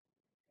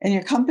 and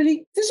your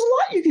company, there's a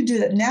lot you can do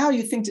that now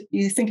you think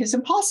is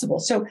impossible.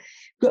 So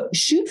go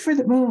shoot for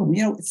the moon.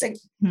 You know, it's like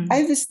I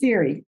have this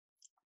theory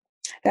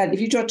that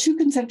if you draw two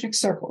concentric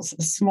circles,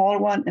 a smaller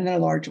one and a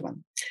larger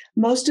one,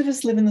 most of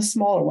us live in the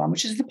smaller one,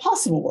 which is the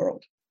possible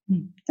world.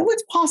 And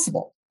what's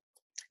possible?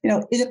 You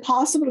know, is it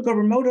possible to go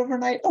remote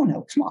overnight? Oh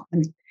no, come on. I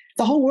mean,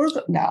 the whole world.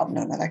 No,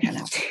 that can't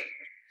happen.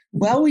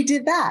 Well, we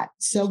did that.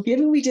 So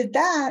given we did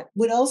that,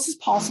 what else is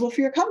possible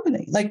for your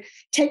company? Like,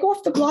 take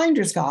off the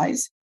blinders,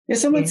 guys. If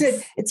someone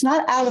said, it's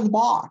not out of the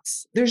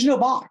box, there's no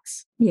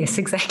box. Yes,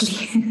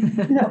 exactly.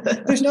 No,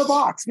 there's no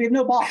box. We have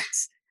no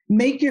box.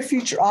 Make your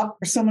future up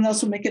or someone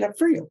else will make it up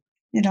for you.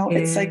 You know,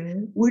 it's like,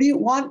 what do you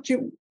want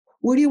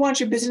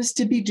your business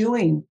to be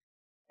doing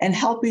and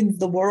helping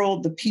the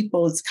world, the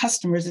people, its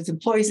customers, its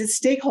employees, its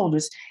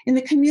stakeholders in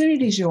the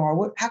communities you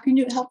are? How can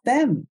you help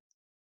them?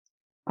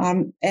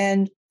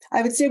 And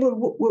I would say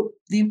what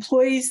the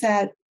employees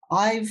or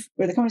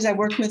the companies I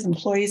work with,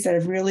 employees that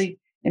have really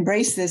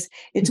embraced this,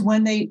 it's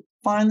when they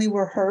finally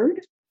were heard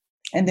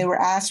and they were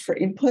asked for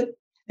input.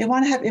 They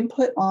want to have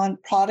input on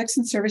products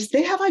and services.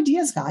 They have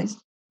ideas, guys.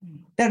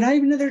 They're not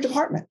even in their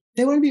department.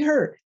 They want to be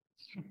heard.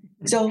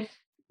 So,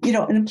 you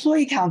know, an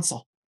employee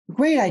council,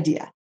 great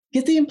idea.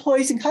 Get the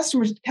employees and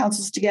customers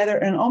councils together,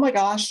 and oh my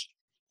gosh,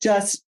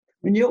 just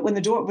when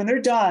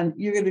they're done,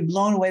 you're going to be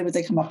blown away what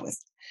they come up with,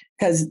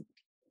 because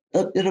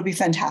it'll be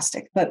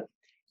fantastic. But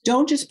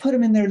don't just put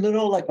them in their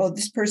little, like, oh,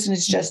 this person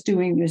is just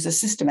doing as a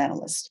system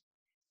analyst.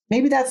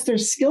 Maybe that's their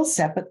skill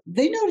set, but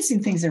they're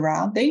noticing things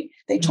around. They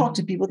talk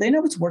to people. They know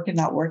what's working,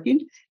 not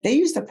working. They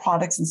use the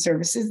products and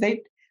services.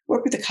 They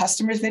work with the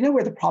customers. They know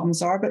where the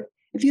problems are. But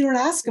if you don't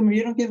ask them or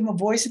you don't give them a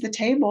voice at the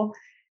table,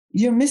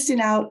 you're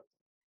missing out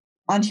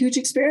on huge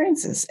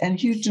experiences and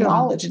huge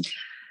knowledge. And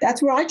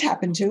that's where I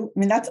tap into. I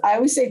mean, I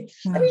always say,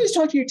 let me just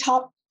talk to your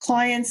top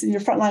clients and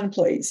your frontline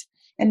employees.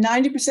 And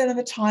 90% of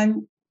the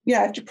time, I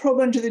have to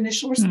probe under the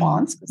initial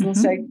response, because they'll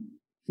say,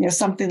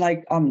 something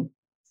like,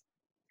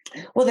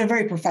 Well, they're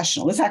very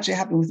professional. This actually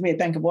happened with me at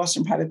Bank of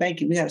Boston Private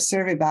Banking. We had a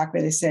survey back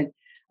where they said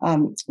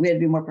we had to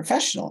be more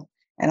professional.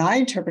 And I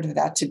interpreted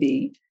that to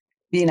be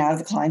being out of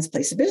the client's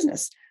place of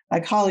business. My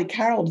colleague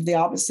Carol did the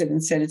opposite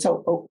and said,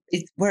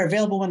 we're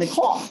available when they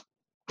call.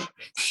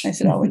 I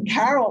said,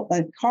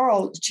 and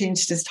Carl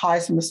changed his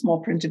ties from the small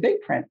print to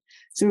big print.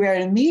 So we were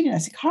at a meeting. I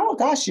said, Carl,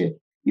 gosh, you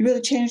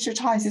really changed your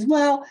ties. He says,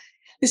 well,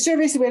 the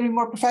survey said we had to be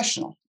more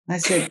professional. And I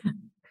said,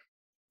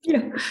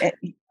 yeah,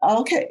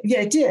 okay,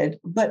 yeah, it did.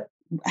 But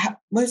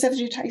what does that have to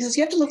do with your tie? He says,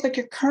 you have to look like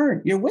you're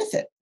current. You're with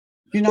it.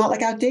 You're not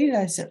like outdated.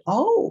 I said,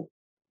 oh,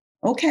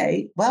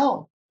 okay.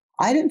 Well,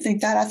 I didn't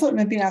think that. I thought it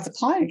meant being out of the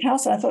client. Carol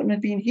said, I thought it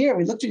meant being here.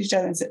 We looked at each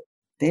other and said,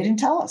 they didn't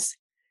tell us.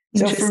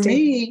 So for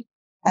me,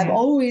 I've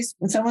always,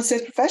 when someone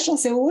says professional, I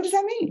say, well, what does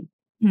that mean?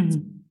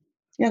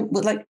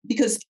 Mm-hmm.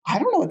 Because I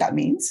don't know what that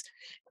means.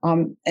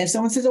 And if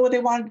someone says, they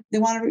want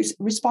a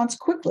response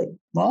quickly.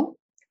 Well,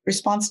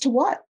 response to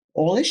what?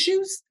 All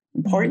issues,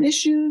 important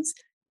issues.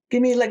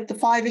 Give me the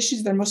 5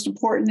 issues that are most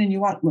important, and you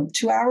want a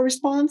 2-hour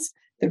response.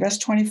 The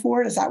rest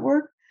 24. Does that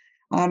work?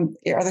 Are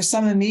there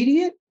some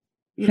immediate?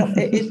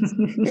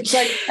 It's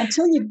like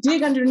until you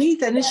dig underneath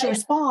the initial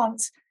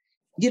response,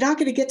 you're not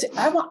going to get to.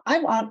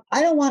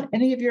 I don't want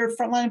any of your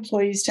frontline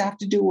employees to have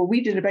to do what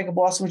we did at Bank of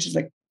Boston, which is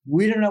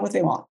we don't know what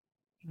they want.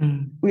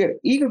 We are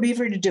eager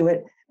beaver to do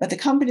it, but the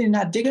company did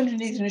not dig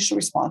underneath the initial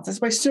response.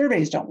 That's why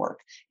surveys don't work.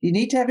 You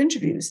need to have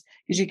interviews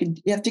because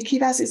you have to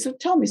keep asking. So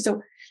tell me.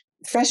 So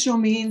professional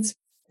means,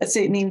 let's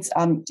say it means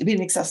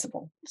being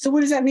accessible. So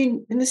what does that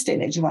mean in this day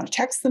and age? You want to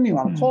text them, you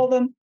want to call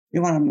them,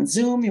 you want them on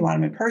Zoom, you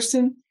want them in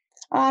person.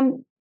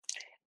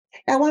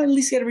 I want to at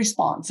least get a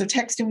response. So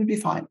texting would be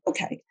fine.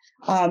 Okay.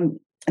 And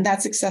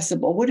that's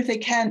accessible. What if they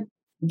can't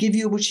give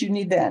you what you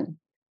need then?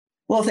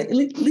 Well, at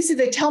least if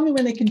they tell me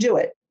when they can do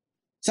it.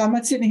 So I'm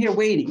not sitting here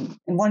waiting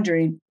and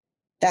wondering,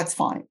 that's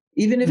fine.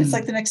 Even if it's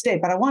the next day,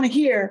 but I want to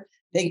hear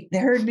they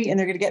heard me and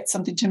they're going to get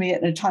something to me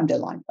at a time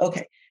deadline.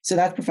 Okay. So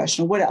that's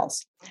professional. What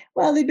else?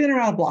 Well, they've been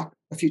around the block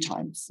a few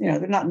times.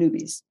 They're not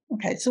newbies.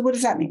 Okay. So what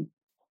does that mean?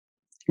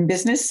 In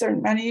business, certain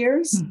amount of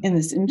years, in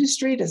this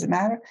industry, does it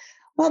matter?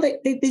 Well,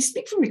 they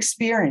speak from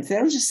experience. They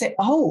don't just say,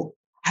 oh,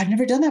 I've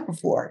never done that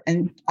before.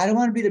 And I don't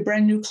want to be the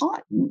brand new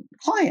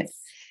client.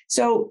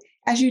 So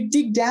as you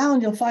dig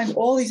down, you'll find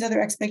all these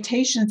other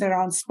expectations that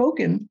are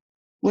unspoken,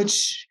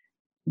 which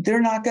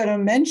they're not going to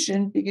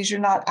mention because you're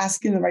not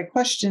asking the right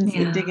questions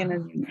and digging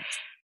in.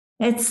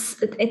 It's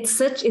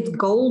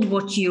gold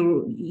what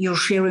you're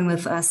sharing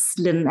with us,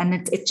 Lynn,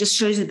 and it just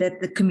shows you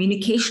that the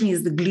communication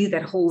is the glue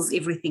that holds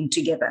everything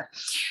together.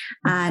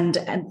 And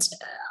I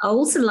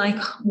also like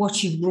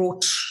what you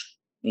brought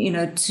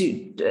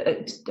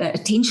to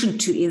attention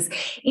to is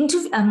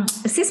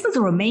assessments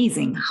are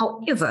amazing.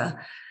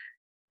 However,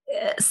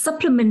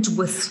 supplement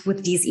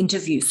with these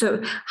interviews.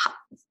 So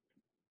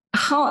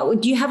how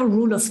do you have a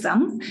rule of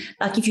thumb?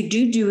 Like if you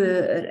do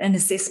an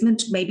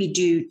assessment, maybe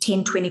do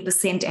 10,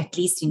 20% at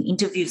least in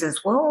interviews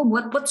as well.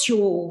 What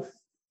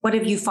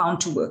have you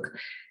found to work?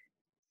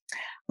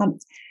 Well,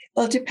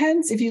 it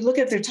depends. If you look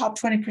at their top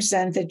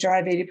 20% that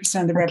drive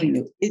 80% of the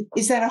revenue,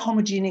 is that a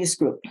homogeneous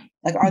group?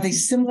 Are they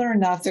similar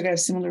enough? They're going to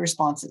have similar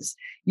responses.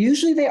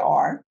 Usually they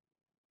are.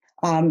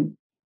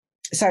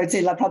 So I would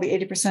say probably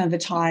 80% of the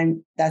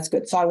time, that's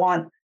good. So I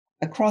want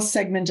a cross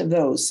segment of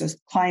those. So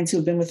clients who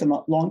have been with them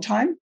a long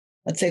time,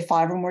 let's say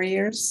 5 or more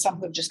years, some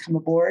who have just come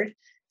aboard,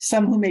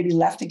 some who maybe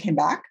left and came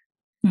back,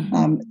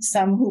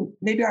 some who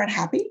maybe aren't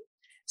happy.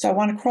 So I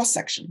want a cross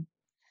section.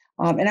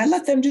 And I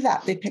let them do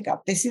that. They pick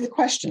up, they see the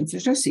questions.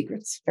 There's no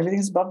secrets.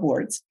 Everything's above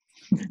boards.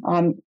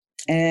 So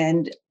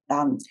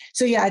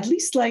yeah, I'd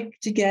least like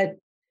to get,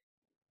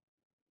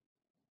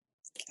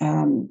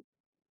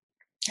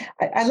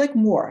 I like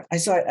more. I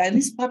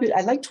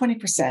like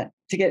 20%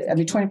 to get,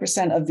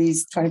 20% of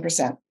these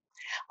 20%.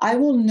 I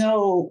will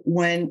know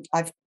when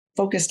I've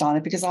focused on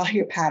it because I'll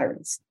hear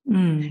patterns.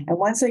 And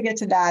once I get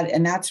to that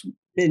and that's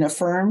been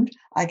affirmed,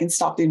 I can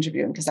stop the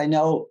interviewing because I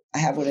know I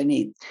have what I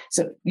need.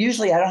 So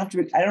usually I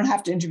don't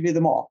have to interview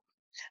them all,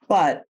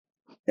 but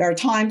there are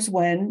times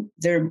when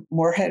they're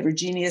more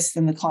heterogeneous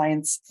than the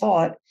clients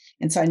thought.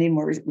 And so I need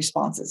more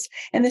responses.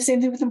 And the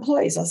same thing with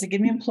employees. I'll say, give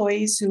me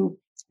employees who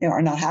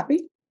are not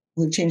happy,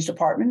 who've changed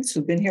departments,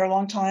 who've been here a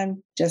long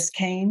time, just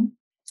came.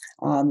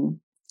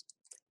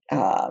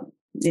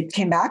 It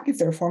came back. If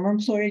they're a former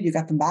employer, you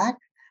got them back.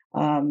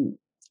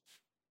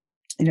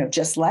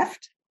 Just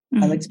left.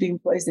 I like to be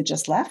employees that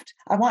just left.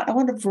 I want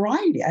a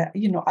variety.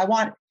 I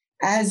want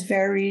as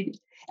varied.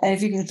 And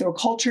if you can throw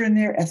culture in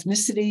there,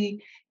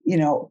 ethnicity,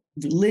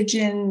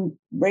 religion,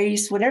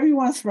 race, whatever you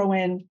want to throw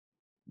in,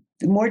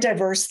 the more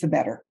diverse, the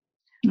better,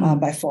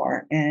 by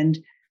far. And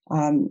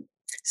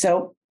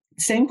so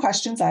same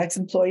questions I ask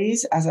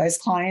employees, as I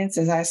ask clients,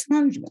 as I ask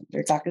management.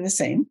 They're exactly the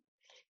same.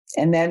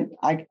 And then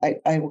I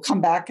will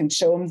come back and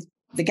show them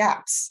the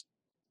gaps.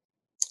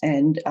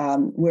 And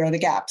where are the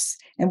gaps?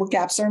 And what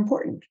gaps are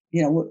important?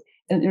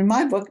 And in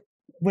my book,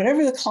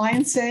 whatever the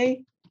clients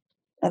say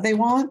they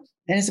want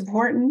and is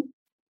important,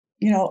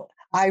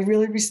 I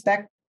really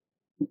respect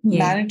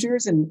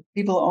managers and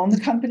people who own the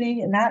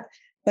company and that.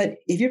 But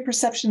if your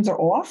perceptions are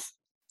off,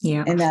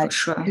 and that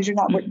sure. because you're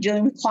not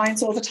dealing with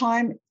clients all the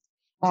time,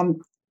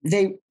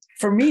 they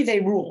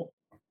rule.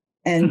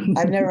 And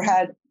I've never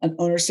had an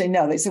owner say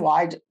no. They say, well,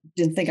 I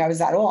didn't think I was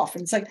that off.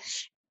 And it's like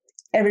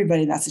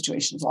everybody in that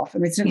situation is off. I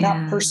mean, it's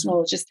not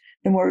personal. It's just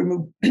the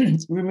more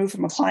removed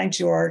from a client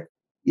you are,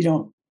 you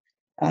don't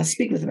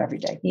speak with them every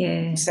day.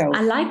 Yeah. So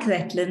I like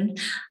that, Lynn.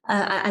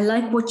 I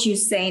like what you're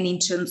saying in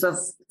terms of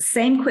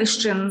same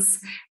questions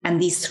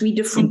and these three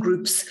different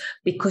groups,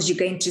 because you're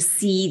going to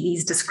see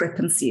these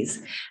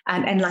discrepancies.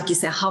 And like you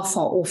say, how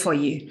far off are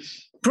you?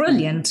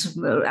 Brilliant.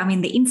 I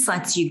mean, the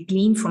insights you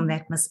glean from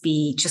that must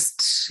be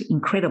just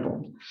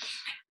incredible.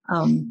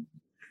 So,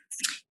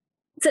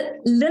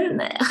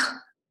 Lynn,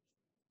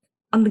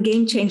 on the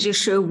Game Changer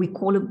show,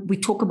 we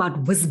talk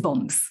about whiz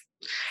bombs.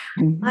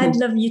 Mm-hmm. I'd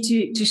love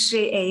you to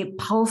share a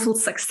powerful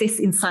success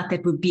insight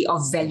that would be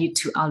of value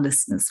to our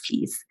listeners,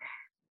 please.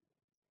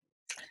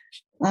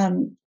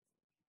 Well,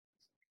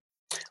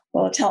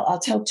 I'll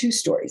tell two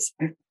stories.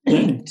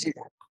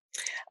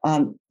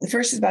 The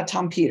first is about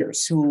Tom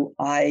Peters, who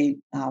I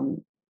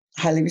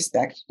highly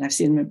respect, and I've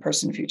seen him in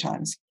person a few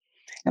times.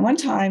 And one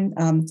time,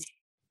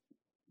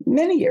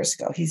 many years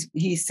ago,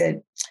 he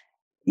said,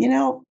 you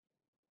know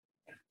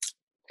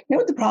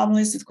what the problem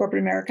is with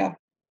corporate America?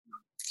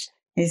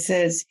 He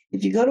says,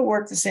 if you go to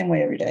work the same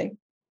way every day,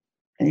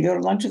 and you go to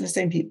lunch with the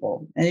same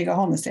people, and you go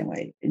home the same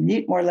way, and you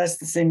eat more or less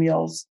the same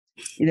meals,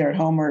 either at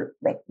home or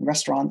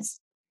restaurants,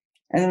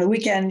 and on the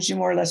weekends, you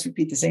more or less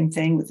repeat the same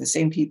thing with the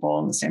same people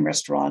in the same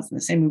restaurants and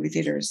the same movie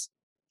theaters,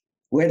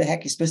 where the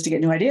heck are you supposed to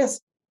get new ideas?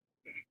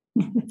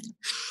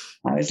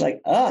 I was like,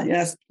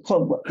 it's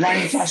called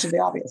lying in flash of the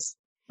obvious.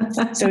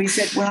 So he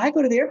said, when I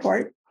go to the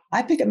airport,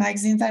 I pick up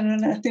magazines I know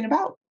nothing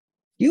about.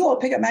 You all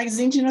pick up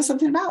magazines you know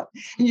something about,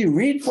 and you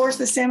reinforce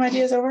the same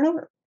ideas over and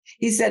over.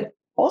 He said,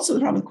 also the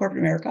problem with corporate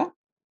America,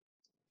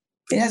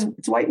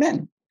 it's white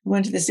men who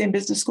went to the same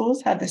business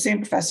schools, had the same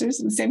professors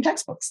and the same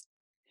textbooks.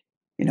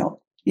 You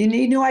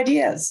need new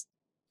ideas.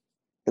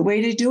 The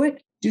way to do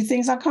it, do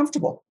things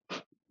uncomfortable.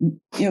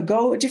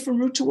 Go a different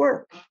route to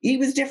work. Eat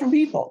with different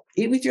people.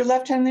 Eat with your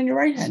left hand and your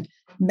right hand.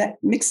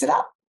 Mix it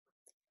up.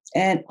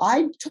 And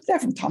I took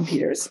that from Tom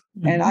Peters,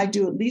 and I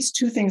do at least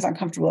 2 things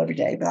uncomfortable every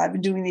day, but I've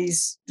been doing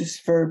these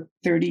for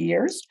 30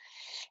 years.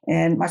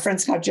 And my friend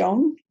Scott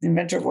Jones, the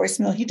inventor of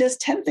voicemail, he does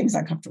 10 things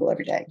uncomfortable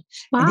every day.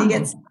 Wow. And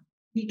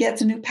he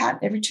gets a new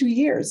patent every 2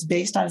 years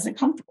based on is it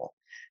comfortable.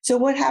 So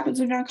what happens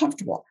when you're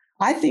uncomfortable?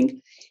 I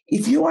think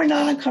if you are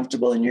not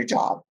uncomfortable in your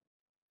job,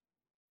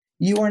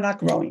 you are not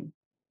growing.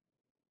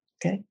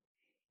 Okay?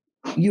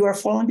 You are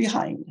falling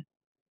behind.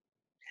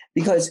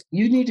 Because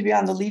you need to be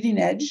on the leading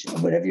edge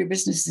of whatever your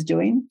business is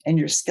doing and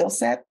your skill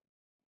set.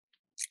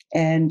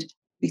 And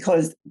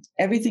because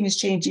everything is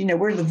changing,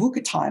 we're in the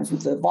VUCA times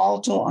with the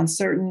volatile,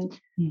 uncertain,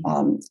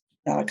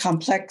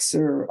 complex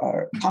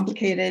or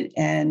complicated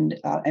and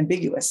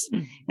ambiguous.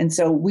 And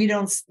so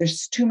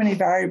there's too many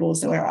variables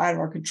that are out of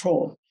our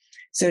control.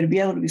 So to be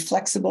able to be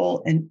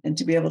flexible and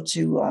to be able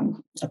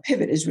to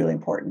pivot is really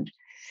important.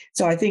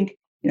 So I think,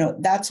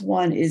 that's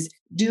one is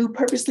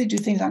purposely do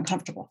things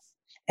uncomfortable.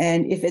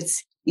 And if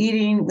it's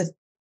eating with,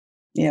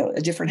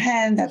 a different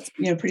hand, that's,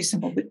 pretty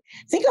simple. But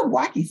think of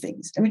wacky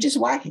things. I mean, just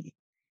wacky.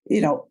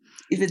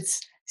 If it's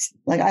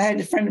like I had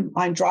a friend of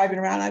mine driving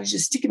around, I was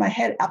just sticking my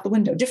head out the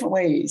window different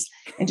ways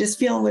and just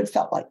feeling what it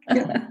felt like.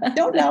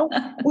 Don't know.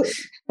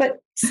 But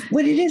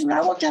what it is, when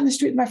I walk down the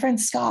street with my friend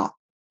Scott,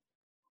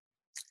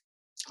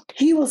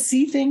 he will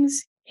see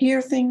things,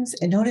 hear things,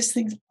 and notice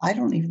things I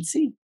don't even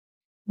see.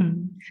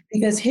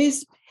 Because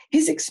his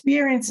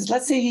experiences,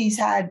 let's say he's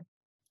had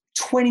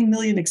 20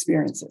 million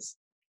experiences.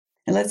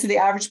 And let's say the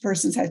average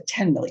person's had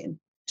 10 million,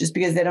 just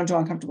because they don't do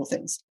uncomfortable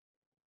things.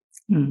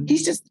 He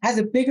just has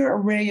a bigger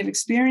array of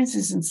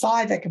experiences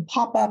inside that can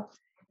pop up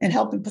and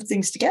help him put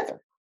things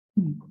together.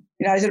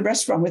 I was at a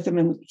restaurant with him,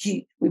 and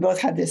we both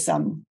had this, I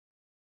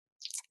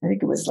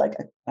think it was like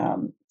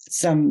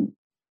some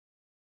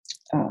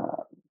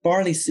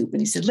barley soup.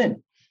 And he said,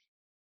 Lynn,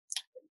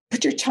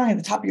 put your tongue at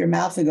the top of your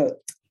mouth and go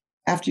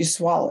after you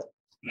swallow it.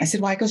 I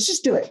said, why? He goes,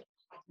 just do it.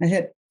 I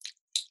said,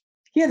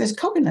 yeah, there's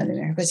coconut in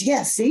there. He goes,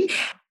 yeah, see?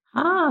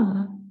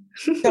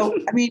 So,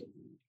 I mean,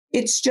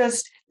 it's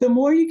just the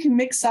more you can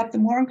mix up, the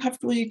more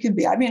uncomfortable you can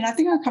be. I mean, I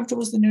think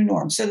uncomfortable is the new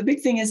norm. So the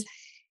big thing is,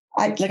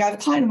 I have a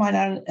client of mine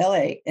out in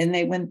LA, and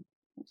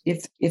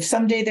if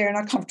someday they're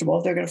not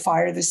comfortable, they're going to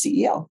fire the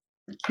CEO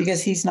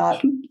because he's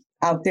not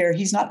out there.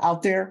 He's not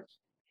out there.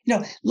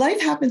 Life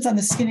happens on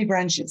the skinny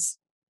branches.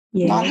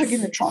 Yes. Not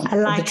hugging the trunk. I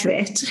like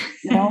that.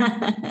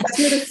 That's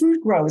where the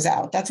fruit grows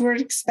out. That's where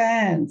it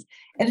expands.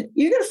 And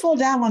you're going to fall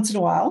down once in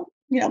a while.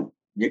 The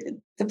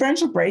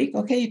branch will break.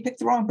 Okay, you pick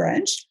the wrong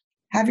branch.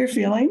 Have your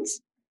feelings.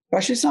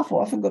 Brush yourself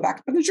off and go back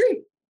up in the tree.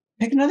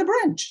 Pick another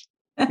branch.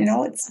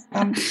 It's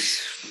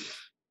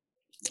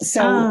it's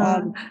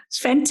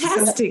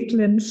fantastic,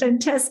 Lynn.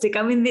 Fantastic.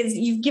 I mean,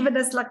 you've given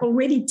us like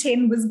already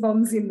 10 whiz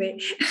bombs in there.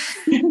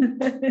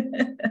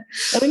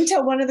 Let me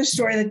tell one other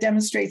story that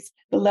demonstrates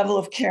the level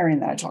of caring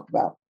that I talked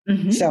about.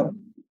 So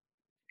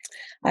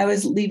I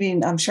was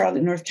leaving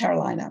Charlotte, North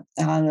Carolina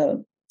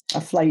on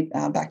a flight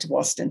back to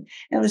Boston.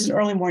 And it was an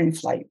early morning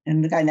flight.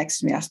 And the guy next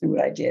to me asked me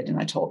what I did. And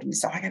I told him, he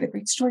said, I got a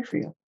great story for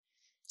you.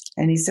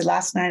 And he said,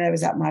 last night I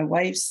was at my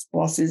wife's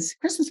boss's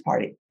Christmas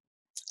party.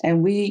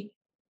 And we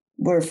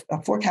were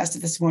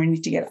forecasted this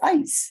morning to get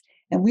ice.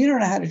 And we don't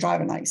know how to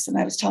drive on ice. And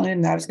I was telling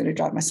him that I was going to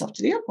drive myself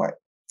to the airport.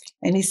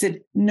 And he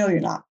said, no, you're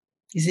not.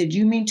 He said,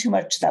 you mean too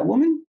much to that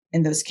woman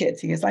and those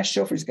kids. He goes, my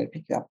chauffeur's going to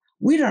pick you up.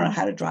 We don't know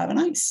how to drive on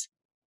ice.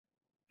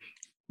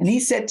 And he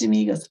said to me,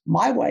 he goes,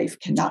 my wife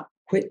cannot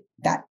quit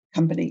that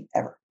company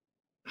ever.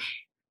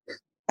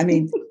 I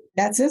mean,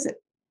 that says it.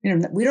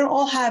 We don't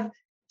all have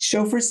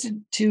chauffeurs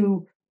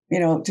to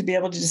be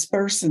able to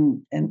disperse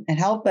and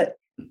help, but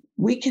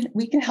we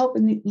can help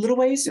in little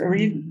ways or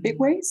even big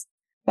ways.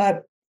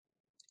 But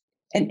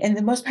and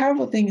the most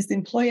powerful thing is the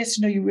employee has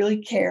to know you really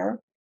care.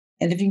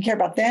 And if you can care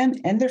about them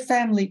and their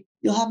family,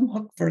 you'll have them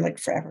hooked for like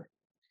forever.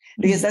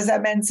 Because as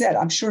that man said,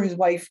 I'm sure his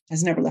wife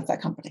has never left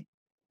that company.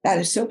 That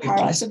is so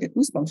powerful. I still get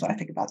goosebumps when I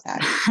think about that.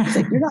 It's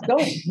like, you're not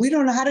going. We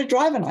don't know how to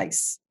drive on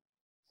ice.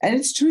 And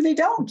it's true, they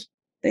don't.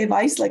 They have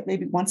ice like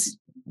maybe once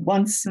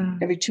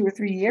every 2 or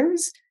 3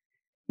 years.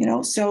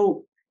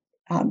 So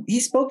he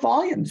spoke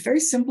volumes very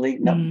simply.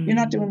 No, you're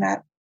not doing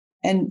that.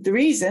 And the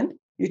reason,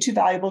 you're too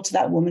valuable to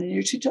that woman and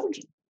your 2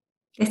 children.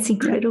 That's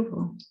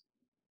incredible.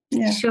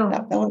 Yeah, sure.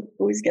 That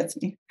always gets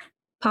me.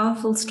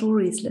 Powerful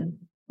stories, Lynn.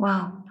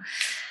 Wow.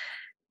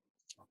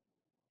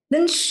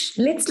 Then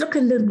let's look a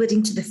little bit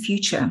into the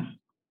future.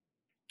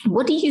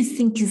 What do you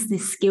think is the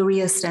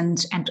scariest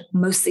and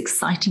most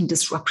exciting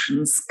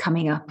disruptions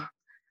coming up?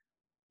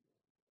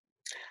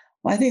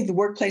 Well, I think the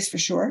workplace for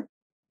sure,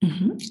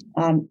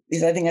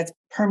 because I think that's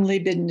permanently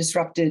been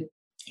disrupted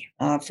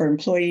for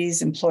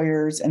employees,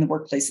 employers, and the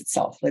workplace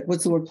itself. Like,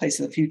 what's the workplace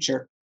of the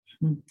future?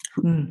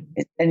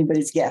 It's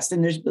anybody's guess.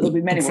 And there'll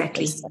be many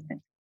workplaces, I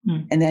think.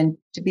 And then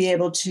to be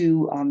able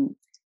to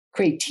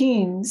create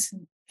teams,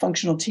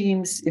 functional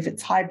teams, if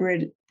it's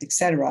hybrid, et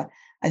cetera,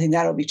 I think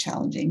that'll be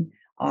challenging.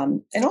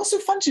 And also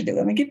fun to do.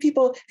 I mean, if you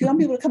want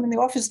people to come in the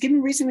office, give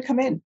them a reason to come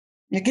in.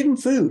 Give them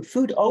food.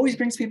 Food always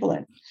brings people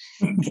in.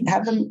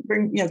 Have them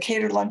bring,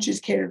 catered lunches,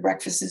 catered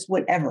breakfasts,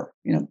 whatever,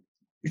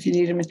 if you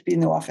need them to be in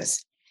the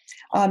office.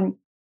 I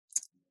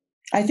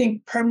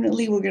think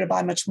permanently we're going to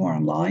buy much more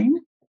online.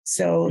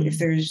 So if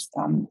there's,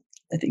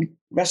 I think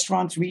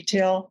restaurants,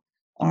 retail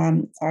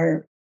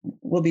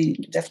will be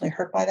definitely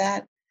hurt by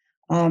that.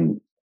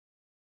 And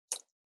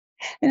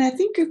I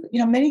think,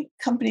 many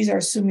companies are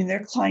assuming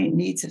their client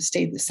needs have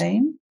stayed the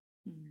same.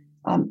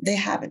 They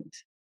haven't.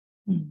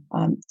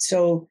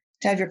 So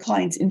to have your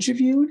clients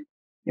interviewed,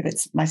 if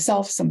it's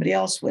myself, somebody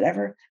else,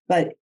 whatever,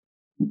 but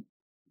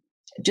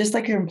just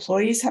like your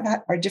employees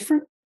are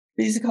different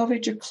because of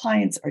COVID, your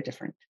clients are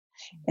different.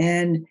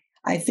 And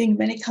I think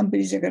many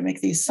companies are going to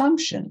make the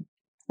assumption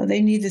that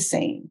they need the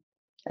same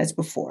as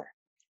before.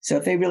 So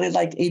if they really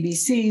like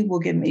ABC, we'll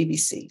give them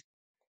ABC.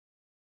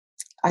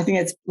 I think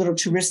it's a little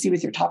too risky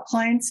with your top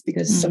clients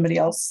because somebody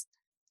else,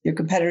 your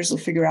competitors will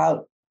figure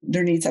out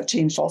their needs have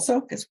changed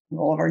also because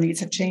all of our needs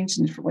have changed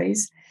in different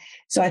ways.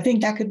 So I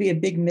think that could be a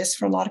big miss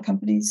for a lot of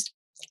companies.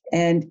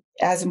 And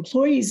as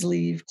employees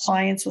leave,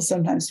 clients will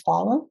sometimes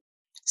follow.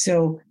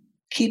 So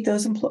keep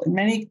those employees.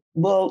 Many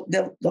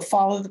they'll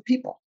follow the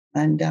people.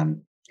 And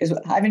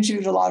I've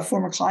interviewed a lot of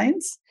former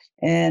clients,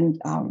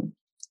 and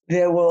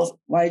they will.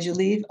 Why did you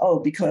leave? Oh,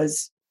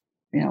 because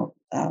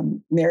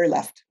Mary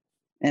left,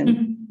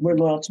 and we're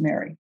loyal to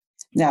Mary.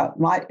 Now,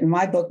 in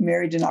my book,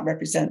 Mary did not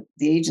represent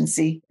the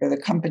agency or the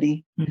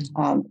company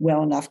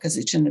well enough because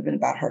it shouldn't have been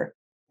about her.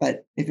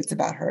 But if it's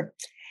about her,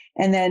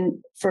 and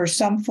then for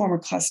some former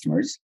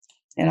customers,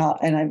 and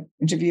I've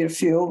interviewed a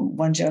few.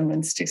 One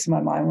gentleman sticks in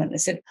my mind when I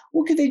said,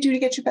 "What could they do to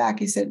get you back?"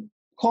 He said,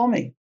 "Call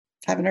me.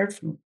 Haven't heard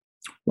from them."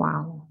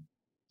 Wow.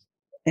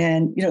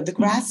 And the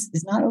grass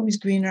is not always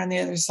greener on the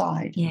other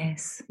side.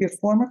 Yes. Your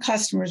former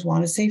customers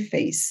want to save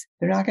face.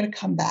 They're not going to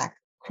come back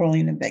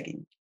crawling and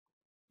begging.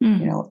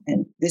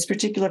 And this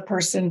particular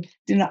person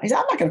did not. He said,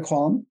 "I'm not going to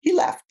call him." He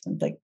left. I'm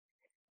like,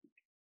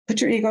 put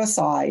your ego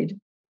aside.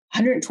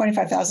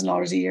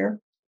 $125,000 a year.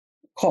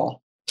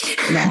 Call.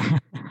 Now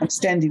I'm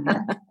standing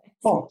there.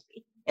 Call.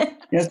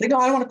 It's like, "No,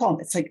 I don't want to call him."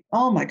 It's like,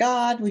 "Oh my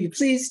God, will you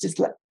please just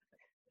let?"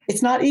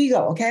 It's not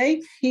ego,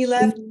 okay? He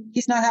left.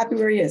 He's not happy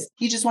where he is.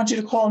 He just wants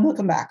you to call and he'll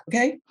come back,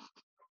 okay?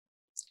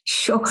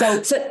 Sure.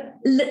 So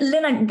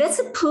Lynn, that's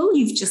a poll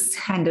you've just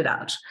handed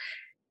out.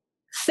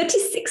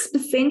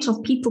 36%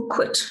 of people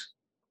quit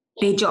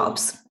their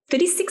jobs.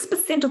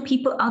 36% of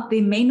people out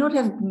there may not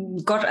have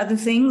got other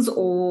things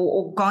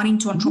or gone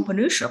into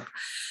entrepreneurship.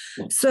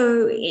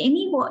 So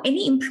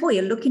any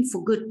employer looking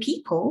for good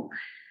people,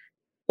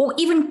 or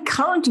even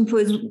current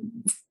employers,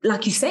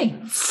 like you say,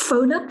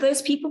 phone up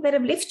those people that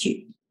have left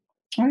you.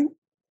 Right.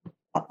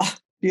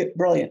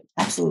 Brilliant.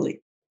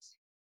 Absolutely.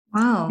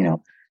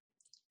 Wow.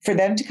 For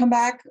them to come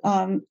back,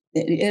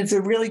 if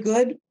they're really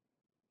good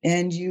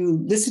and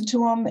you listen to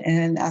them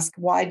and ask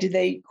why did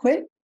they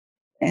quit,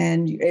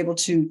 and you're able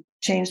to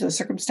change those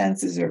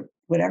circumstances or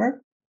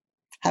whatever,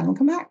 have them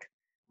come back.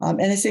 And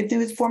the same thing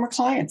with former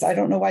clients. I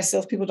don't know why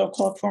salespeople don't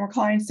call up former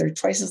clients. They're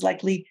twice as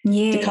likely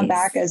to come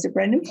back as a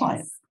brand new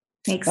client.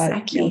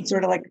 Exactly. But,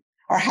 sort of like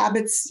our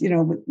habits,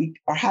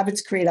 our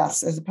habits create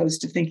us, as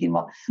opposed to thinking,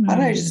 well, why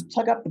don't I just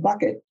plug up the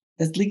bucket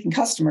that's leaking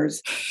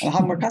customers and I'll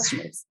have more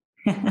customers?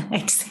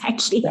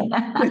 Exactly. So,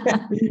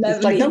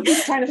 it's like, don't be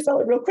trying to fill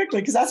it real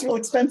quickly because that's real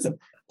expensive.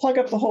 Plug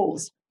up the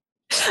holes.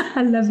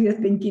 I love your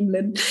thinking,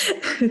 Lynn.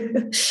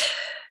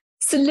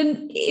 So,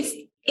 Lynn,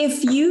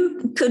 if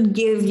you could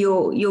give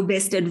your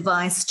best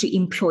advice to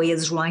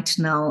employers right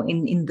now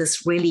in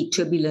this really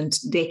turbulent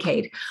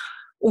decade,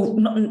 or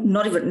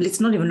let's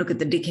not even look at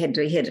the decade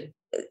ahead,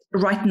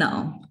 right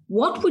now,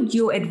 what would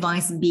your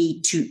advice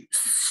be to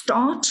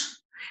start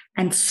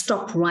and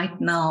stop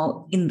right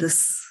now in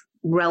this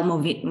realm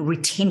of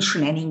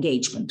retention and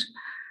engagement?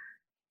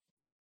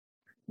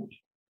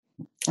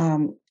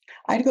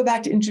 I'd go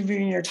back to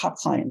interviewing your top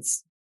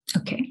clients.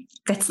 Okay,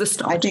 that's the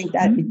start. I think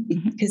that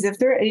because if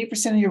they're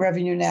 80% of your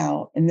revenue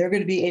now, and they're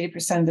going to be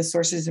 80% of the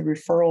sources of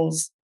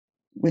referrals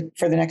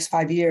for the next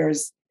 5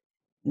 years,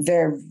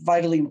 they're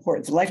vitally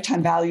important. The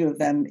lifetime value of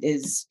them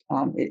is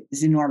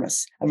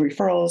enormous. Of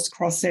referrals,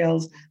 cross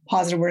sales,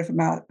 positive word of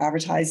mouth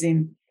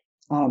advertising,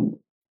 helping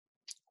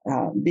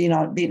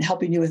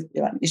you with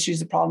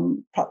issues of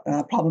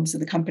problems of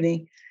the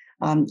company.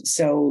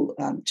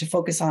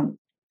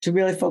 To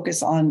really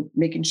focus on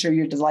making sure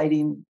you're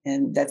delighting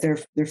and that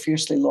they're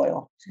fiercely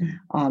loyal.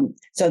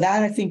 So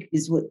that, I think,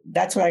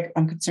 that's what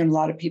I'm concerned a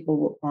lot of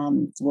people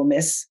will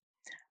miss.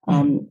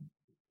 I'm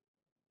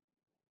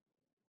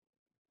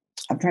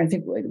trying to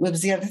think, what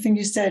was the other thing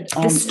you said?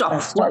 The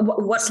stop.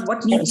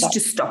 What needs to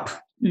stop?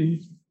 Well,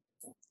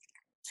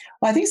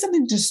 I think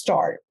something to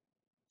start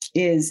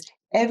is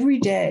every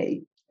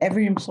day,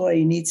 every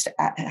employee needs to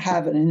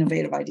have an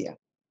innovative idea.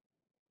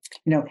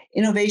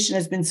 Innovation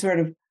has been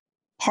sort of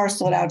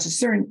parceled out to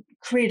certain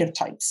creative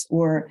types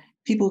or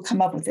people who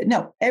come up with it.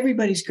 No,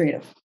 everybody's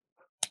creative.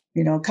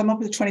 Come up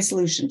with 20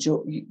 solutions.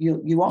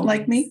 You won't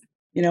like me.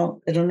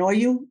 It'll annoy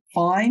you.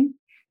 Fine.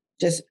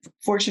 Just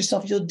force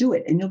yourself. You'll do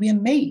it, and you'll be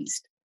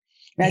amazed.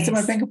 And I said,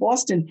 when Bank of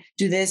Boston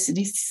do this, and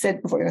he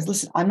said before, he goes,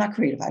 "Listen, I'm not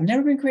creative. I've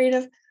never been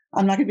creative.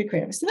 I'm not going to be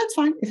creative." I said, "That's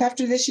fine. If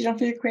after this you don't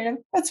feel creative,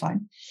 that's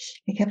fine."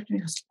 He kept me. He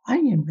goes, "I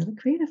am really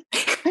creative.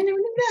 I never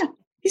knew that."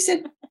 He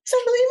said, "It's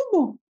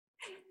unbelievable.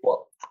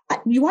 Well,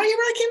 you want to hear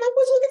what I came up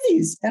with? Look at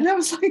these." And I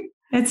was like,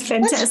 "That's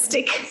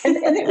fantastic." And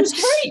it was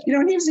great.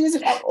 And he was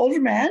an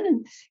older man.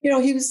 And,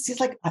 he's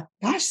like,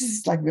 "Gosh, this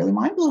is like really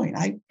mind blowing.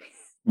 I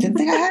didn't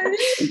think I had it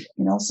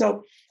in me."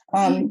 So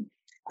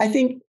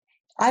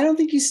I don't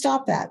think you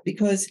stop that,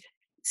 because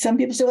some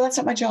people say, "Well, that's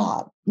not my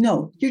job."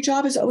 No, your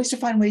job is always to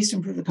find ways to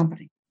improve the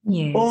company.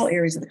 Yes. All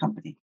areas of the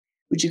company,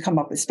 which you come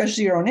up with,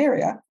 especially your own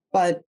area.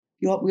 But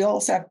we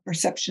also have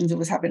perceptions of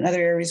what's happening in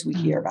other areas. We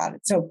hear about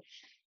it. So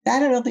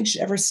that I don't think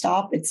should ever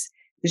stop.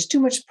 There's too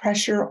much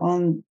pressure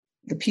on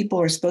the people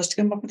who are supposed to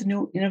come up with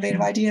new innovative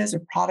ideas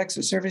or products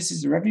or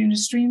services or revenue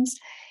streams.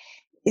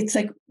 It's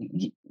like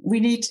we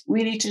need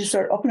to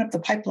sort of open up the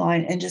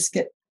pipeline and just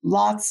get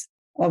lots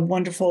of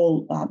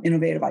wonderful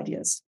innovative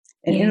ideas.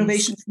 And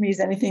innovation for me is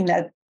anything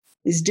that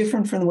is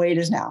different from the way it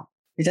is now.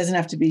 It doesn't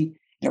have to be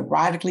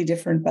radically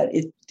different, but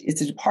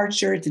it's a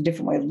departure. It's a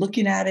different way of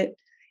looking at it.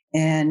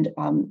 And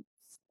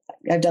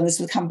I've done this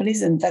with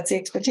companies, and that's the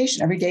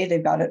expectation. Every day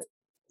they've got to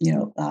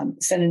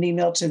send an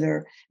email to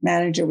their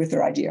manager with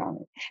their idea on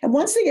it. And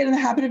once they get in the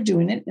habit of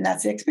doing it, and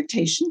that's the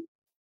expectation,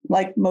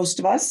 like most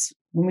of us,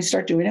 when we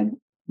start doing it,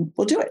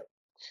 we'll do it.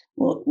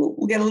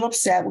 We'll get a little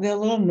upset. We'll get a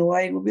little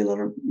annoyed. We'll be a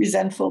little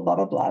resentful, blah,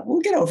 blah, blah.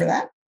 We'll get over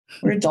that.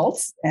 We're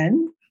adults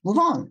and move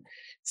on.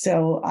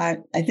 So I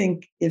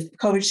think if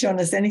COVID's shown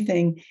us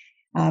anything,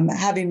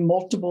 having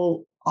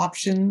multiple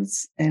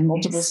options and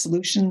multiple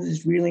solutions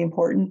is really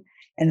important.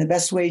 And the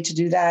best way to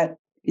do that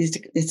is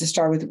to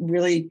start with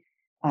really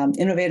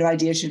innovative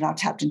ideas you've not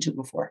tapped into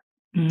before.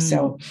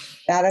 So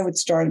that I would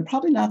start, and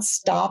probably not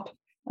stop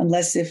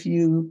unless if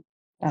you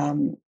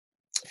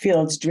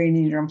feel it's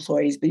draining your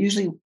employees. But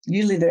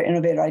usually their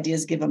innovative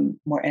ideas give them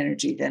more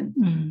energy than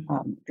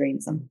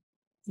drains them.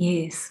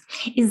 Yes.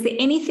 Is there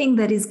anything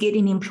that is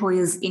getting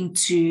employers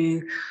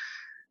into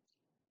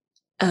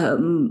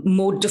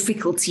more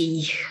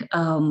difficulty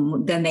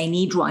than they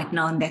need right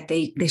now, and that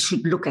they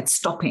should look at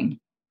stopping?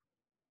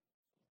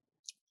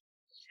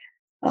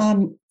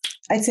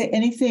 I'd say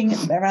anything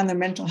around their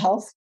mental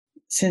health,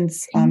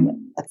 since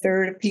a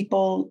third of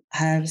people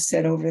have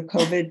said over the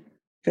COVID,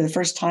 for the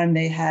first time,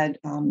 they had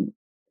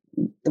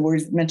the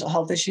word mental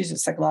health issues or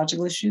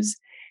psychological issues.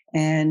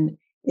 And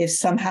if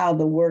somehow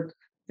the work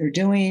they're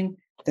doing,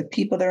 the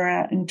people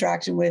they're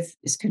interacting with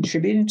is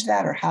contributing to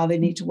that, or how they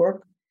need to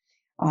work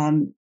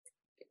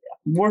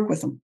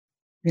with them,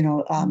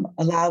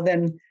 allow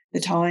them the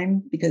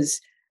time, because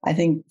I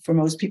think for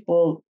most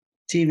people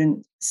to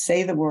even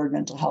say the word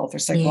mental health or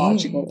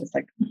psychological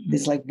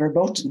is like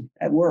verboten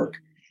at work,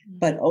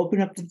 but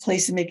open up the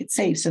place and make it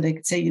safe so they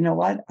could say, "You know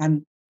what,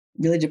 I'm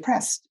really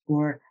depressed,"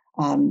 or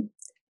a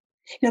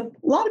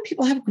lot of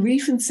people have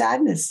grief and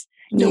sadness.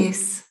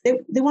 Yes.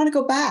 They want to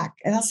go back.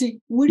 And I'll say,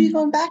 what are you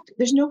going back to?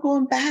 There's no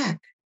going back.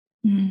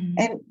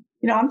 And,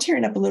 I'm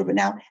tearing up a little bit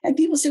now. And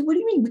people say, what do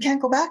you mean? We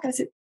can't go back? And I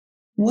said,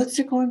 what's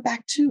it going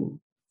back to?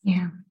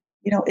 Yeah.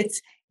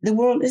 The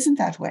world isn't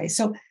that way.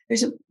 So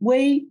there's a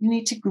way you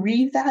need to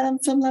grieve that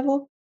on some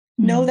level.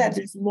 Know that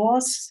there's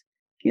loss.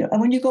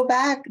 And when you go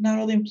back, not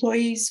all the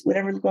employees,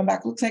 whatever going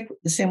back looks like,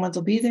 the same ones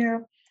will be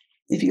there.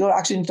 If you go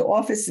actually into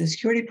office, the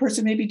security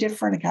person may be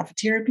different, the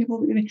cafeteria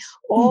people,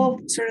 all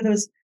sort of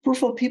those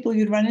peripheral people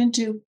you'd run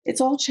into, it's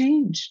all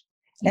changed.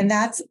 Yes. And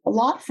that's a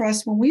lot for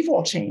us when we've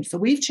all changed. So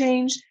we've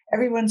changed,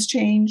 everyone's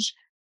changed,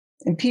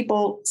 and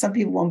some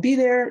people won't be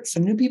there,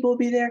 some new people will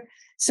be there.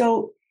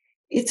 So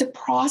it's a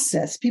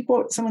process.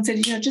 Someone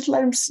said, just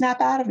let them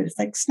snap out of it. It's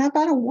like, snap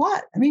out of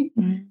what? I mean,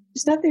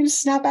 there's nothing to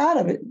snap out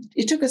of it.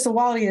 It took us a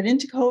while to get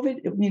into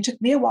COVID. It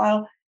took me a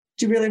while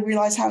to really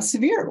realize how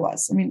severe it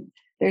was. I mean,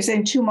 they're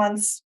saying 2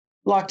 months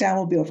lockdown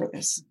will be over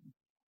this.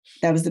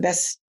 That was the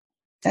best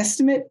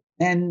estimate.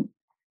 And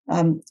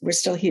we're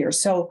still here.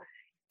 So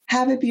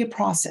have it be a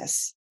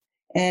process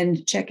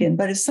and check in.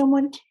 But if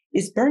someone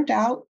is burnt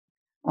out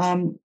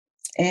and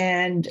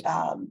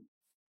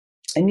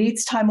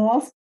needs time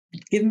off,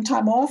 give them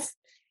time off.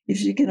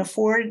 If you can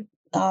afford,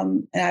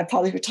 and I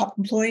probably for top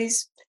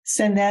employees,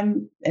 send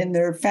them and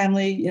their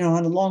family,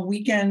 on a long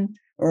weekend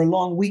or a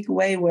long week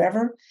away,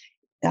 wherever.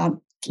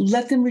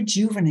 Let them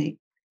rejuvenate.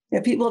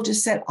 People have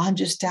just said, I'm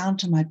just down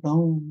to my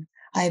bone.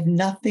 I have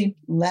nothing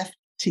left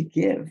to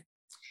give.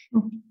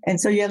 And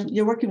so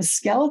you're working with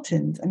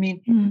skeletons. I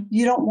mean,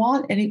 you don't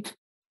want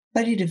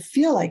anybody to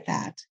feel like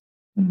that.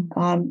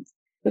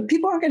 But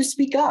people aren't going to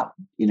speak up,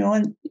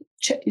 and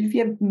if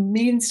you have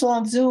meetings still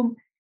on Zoom,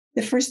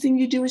 the first thing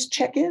you do is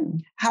check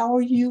in. How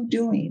are you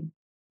doing?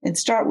 And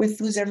start with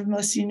who's ever the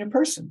most senior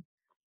person.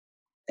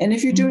 And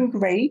if you're doing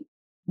great,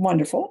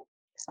 wonderful.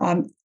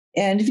 And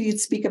if you could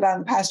speak about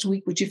in the past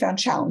week, what you found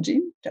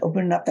challenging, to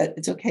open it up that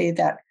it's okay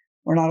that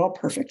we're not all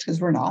perfect,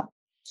 because we're not.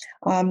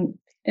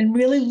 And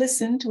really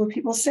listen to what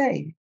people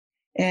say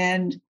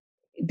and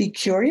be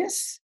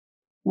curious.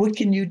 What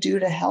can you do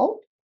to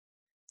help?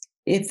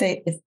 If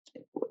they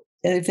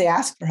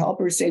ask for help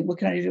or say, what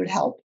can I do to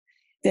help?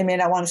 They may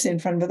not want to say in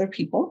front of other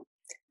people,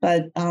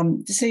 but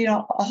to say,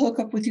 I'll hook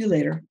up with you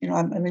later.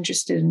 I'm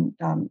interested in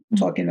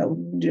talking about what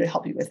we can do to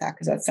help you with that,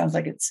 because that sounds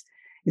like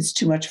it's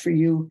too much for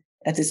you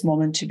at this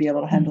moment to be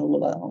able to handle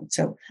alone.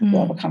 So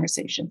we'll have a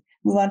conversation.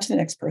 Move on to the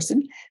next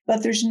person.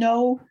 But there's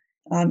no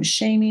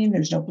shaming.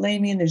 There's no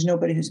blaming. There's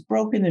nobody who's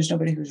broken. There's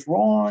nobody who's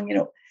wrong.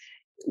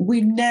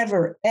 We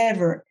never,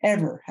 ever,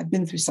 ever have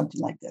been through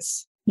something like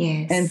this.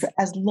 Yes. And for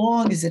as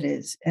long as it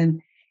is,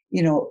 and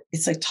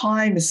it's like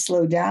time is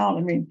slowed down.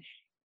 I mean,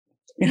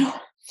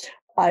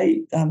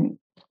 I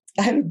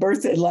had a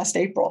birthday last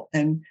April,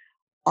 and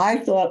I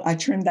thought I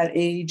turned that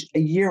age a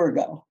year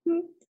ago.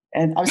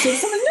 And I was saying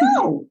to someone,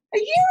 no, a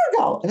year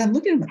ago. And I'm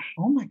looking at them,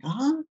 oh my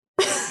God.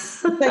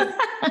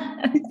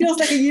 It feels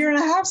like a year and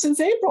a half since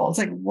April. It's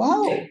like,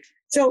 whoa.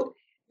 So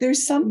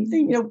there's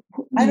something,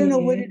 I don't know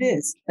what it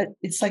is, but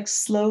it's like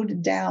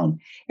slowed down.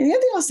 And the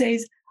other thing I'll say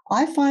is,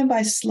 I find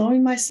by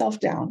slowing myself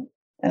down,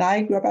 and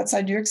I grew up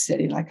outside New York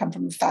City, and I come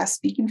from a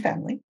fast-speaking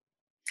family.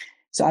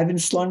 So I've been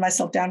slowing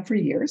myself down for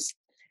years.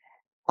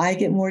 I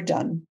get more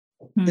done.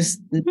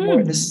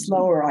 The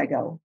slower I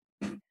go.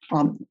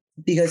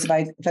 Because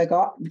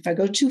if I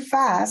go too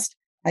fast,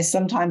 I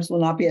sometimes will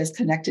not be as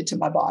connected to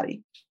my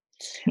body.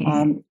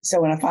 So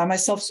when I find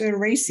myself sort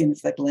of racing,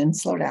 it's like, Lynn,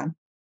 slow down.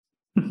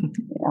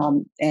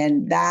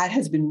 And that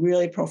has been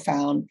really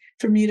profound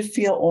for me to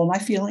feel all my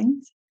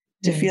feelings,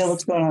 to feel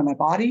what's going on in my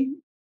body,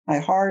 my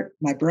heart,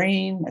 my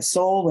brain, my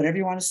soul, whatever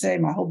you want to say,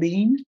 my whole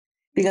being,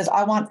 because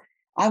I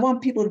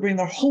want people to bring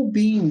their whole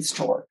beings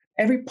to work,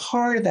 every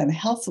part of them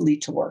healthily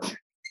to work,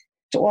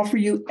 to offer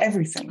you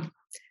everything.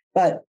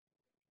 But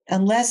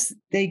unless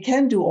they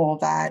can do all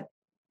that,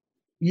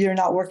 you're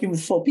not working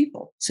with full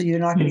people. So you're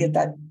not going to get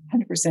that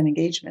 100%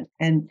 engagement.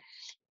 And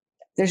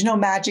there's no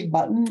magic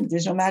button.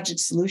 There's no magic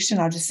solution.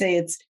 I'll just say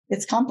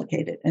it's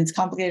complicated, and it's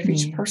complicated for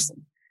each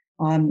person.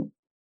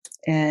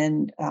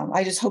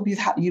 I just hope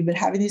you've been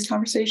having these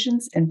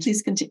conversations, and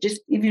please continue,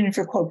 just even if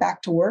you're quote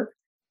back to work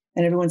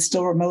and everyone's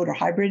still remote or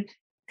hybrid,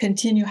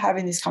 continue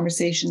having these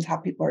conversations, how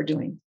people are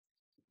doing,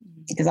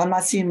 because I'm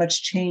not seeing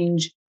much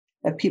change,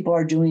 that people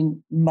are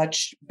doing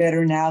much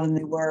better now than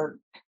they were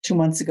 2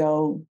 months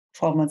ago,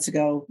 12 months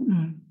ago.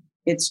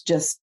 It's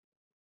just,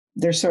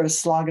 they're sort of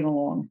slogging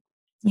along.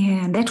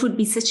 Yeah, that would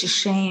be such a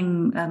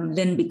shame,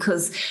 Lynn,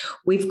 because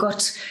we've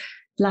got,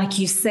 like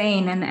you're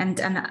saying, and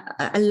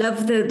I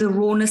love the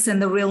rawness and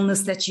the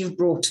realness that you've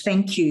brought.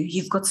 Thank you.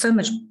 You've got so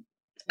much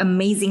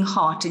amazing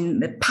heart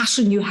and the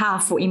passion you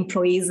have for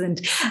employees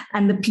and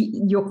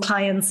your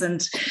clients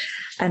and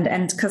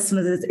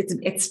customers.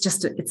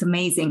 It's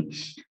amazing.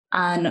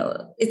 And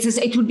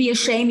it would be a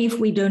shame if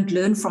we don't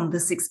learn from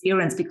this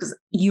experience, because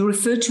you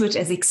refer to it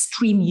as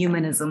extreme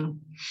humanism.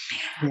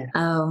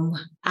 Yeah.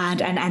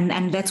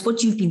 And that's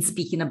what you've been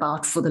speaking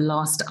about for the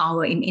last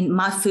hour in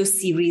my first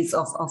series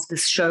of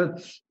this show.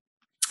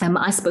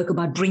 I spoke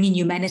about bringing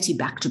humanity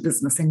back to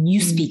business, and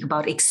you speak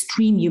about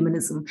extreme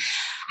humanism.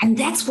 And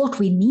that's what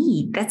we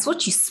need. That's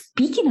what you're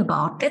speaking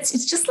about.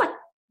 It's just like,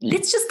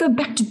 let's just go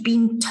back to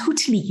being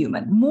totally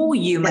human, more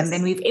human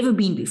than we've ever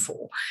been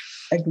before.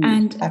 Agreed.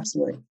 And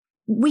absolutely.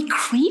 We're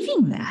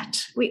craving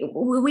that.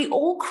 We're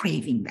all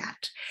craving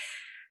that.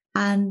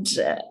 And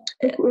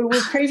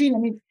we're craving, I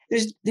mean,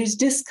 there's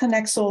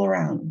disconnects all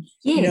around.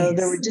 Yes,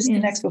 there were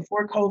disconnects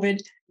before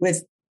COVID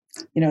with,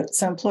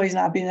 some employees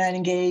not being that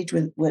engaged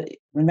with what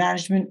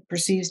management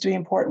perceives to be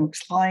important, with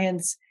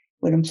clients,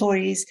 with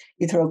employees.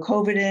 You throw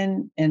COVID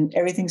in and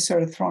everything's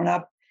sort of thrown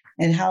up,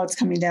 and how it's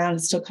coming down,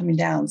 it's still coming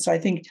down. So I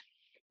think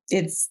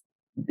if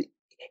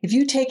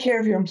you take care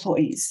of your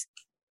employees,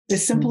 the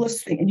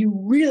simplest thing, and you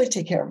really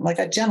take care of them, like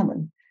that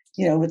gentleman,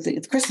 with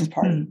the Christmas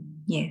party.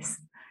 Yes.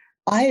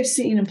 I have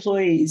seen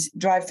employees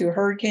drive through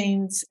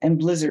hurricanes and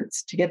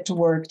blizzards to get to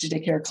work to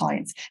take care of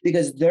clients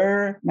because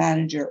their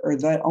manager or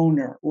the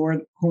owner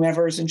or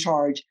whomever is in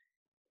charge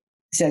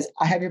says,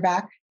 I have your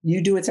back.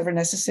 You do whatever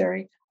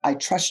necessary. I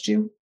trust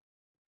you.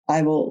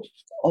 I will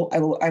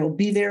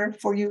be there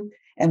for you.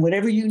 And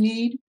whatever you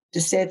need to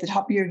stay at the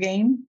top of your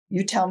game,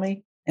 you tell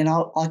me, and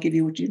I'll give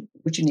you what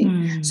you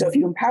need. So if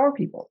you empower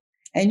people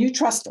and you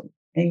trust them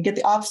and you get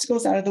the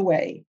obstacles out of the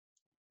way,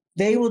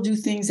 they will do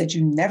things that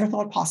you never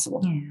thought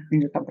possible in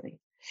your company.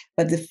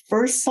 But the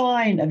first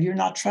sign of you're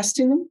not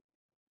trusting them,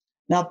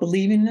 not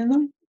believing in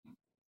them,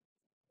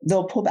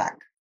 they'll pull back.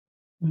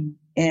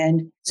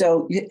 And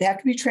so they have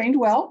to be trained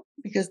well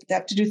because they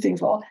have to do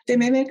things well. They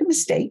may make a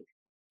mistake,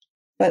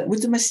 but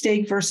what's a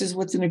mistake versus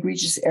what's an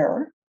egregious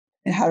error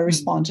and how to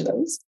respond to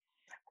those,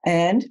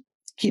 and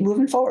keep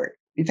moving forward.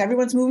 If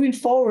everyone's moving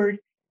forward,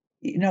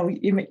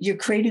 you're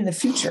creating the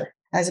future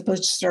as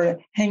opposed to sort of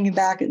hanging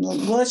back and, well,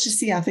 let's just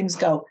see how things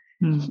go.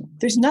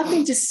 There's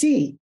nothing to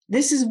see.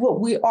 This is what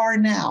we are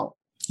now.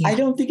 I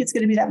don't think it's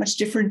going to be that much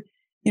different,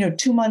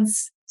 2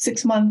 months,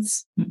 6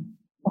 months,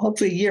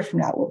 hopefully a year from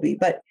now it will be.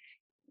 But,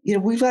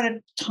 we've got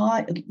a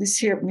time, at least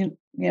here,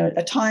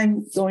 a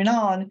time going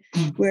on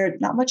where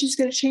not much is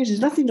going to change. There's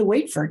nothing to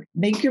wait for.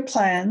 Make your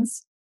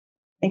plans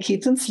and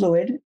keep them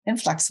fluid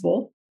and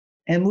flexible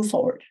and move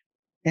forward.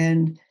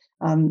 And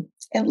let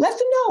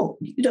them know,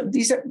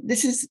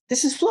 this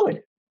is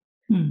fluid.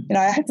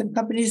 I had some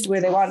companies where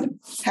they wanted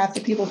half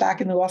the people back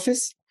in the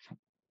office,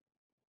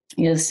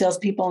 the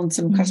salespeople and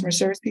some customer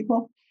service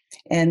people.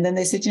 And then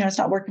they said, it's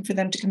not working for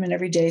them to come in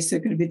every day. So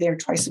they're going to be there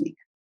twice a week.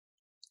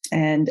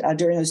 And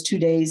during those 2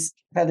 days,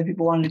 if other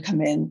people wanted to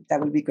come in, that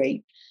would be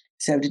great.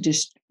 So to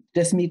just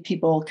meet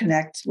people,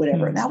 connect,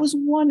 whatever. And that was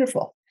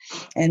wonderful.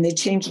 And they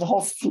changed the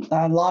whole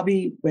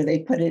lobby where they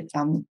put it.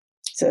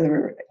 So there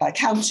were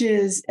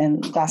couches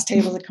and glass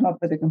tables that come up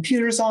with their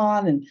computers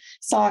on and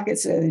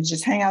sockets. So they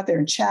just hang out there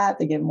and chat.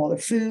 They gave them all their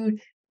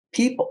food.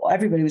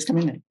 Everybody was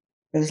coming in.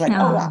 It was like,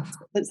 oh, wow,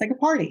 it's like a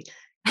party.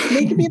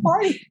 Make it be a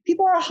party.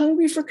 People are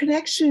hungry for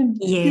connection.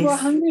 Yes. People are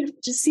hungry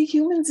to see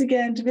humans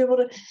again, to be able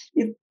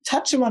to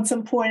touch them on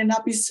some point and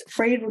not be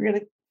afraid we're going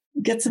to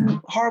get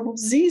some horrible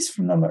disease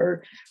from them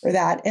or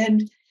that.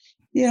 And,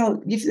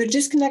 if they're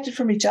disconnected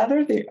from each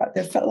other,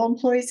 their fellow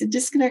employees, they're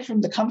disconnected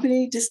from the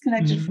company,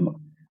 disconnected from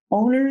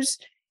owners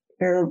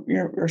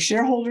or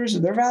shareholders or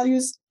their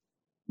values,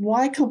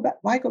 why go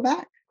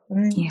back? I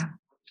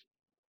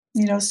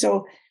mean,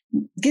 so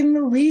give them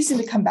a reason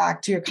to come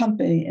back to your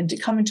company and to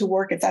come into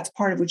work if that's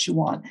part of what you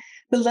want.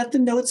 But let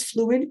them know it's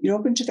fluid. You're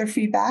open to their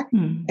feedback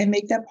and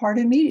make that part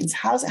of meetings.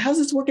 How's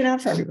this working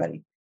out for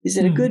everybody? Is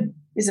it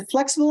is it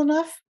flexible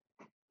enough?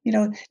 They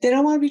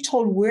don't want to be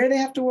told where they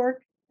have to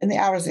work and the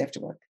hours they have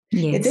to work.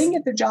 Yes. If they can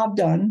get their job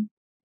done,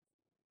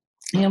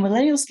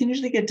 millennials can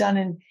usually get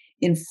done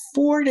in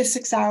 4 to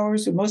 6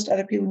 hours, or most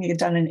other people can get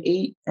done in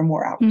 8 or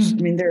more hours. I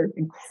mean, they're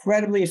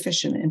incredibly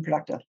efficient and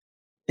productive.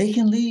 They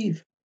can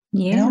leave.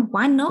 Yeah,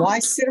 why not? Why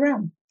sit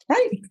around?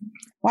 Right?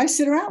 Why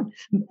sit around?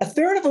 A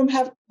third of them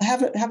have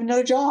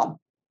another job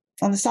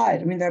on the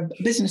side. I mean, they're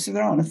a business of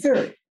their own. A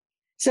third.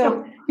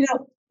 So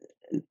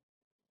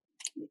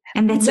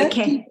and that's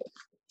okay.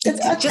 It's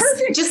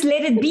perfect. Just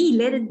let it be.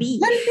 Let it be.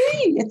 Let it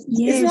be.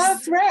 It's not a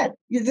threat.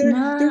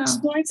 They're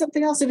exploring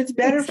something else. If it's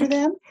better for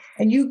them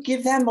and you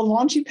give them a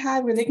launching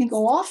pad where they can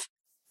go off,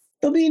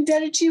 they'll be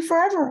indebted to you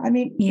forever. I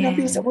mean,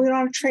 people say, we don't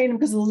want to train them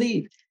because they'll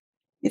leave.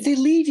 If they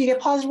leave, you get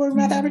positive word of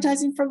mouth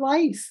advertising for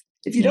life.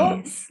 If you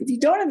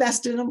don't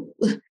invest in them,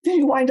 then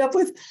you wind up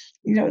with,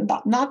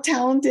 not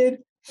talented,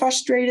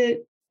 frustrated,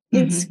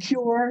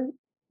 insecure,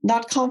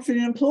 not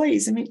confident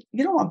employees. I mean,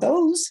 you don't want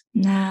those.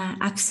 Nah,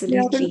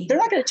 absolutely. They're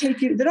not going to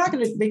take you. They're not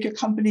going to make your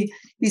company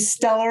be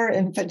stellar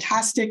and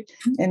fantastic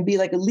and be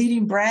like a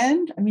leading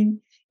brand. I mean,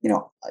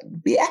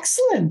 be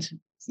excellent.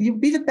 You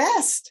be the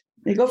best.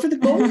 They go for the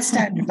gold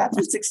standard. That's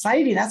what's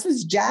exciting. That's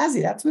what's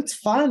jazzy. That's what's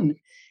fun.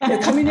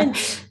 Coming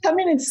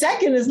in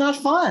second is not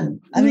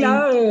fun. I mean,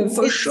 no,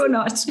 for sure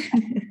not.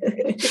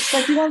 It's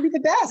like you want to be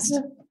the best.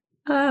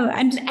 Oh,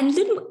 and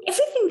little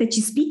everything that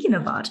you're speaking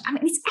about, I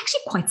mean, it's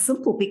actually quite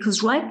simple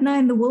because right now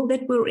in the world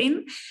that we're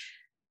in,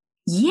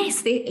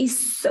 Yes, there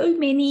is so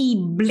many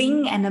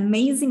bling and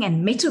amazing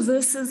and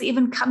metaverses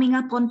even coming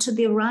up onto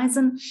the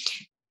horizon.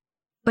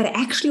 But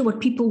actually what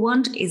people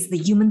want is the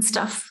human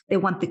stuff. They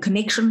want the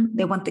connection.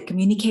 They want the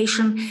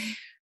communication.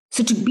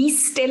 So to be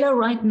stellar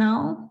right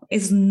now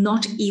is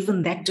not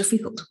even that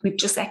difficult. We've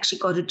just actually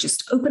got to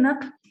just open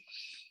up,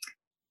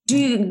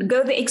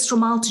 go the extra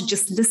mile to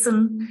just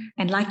listen.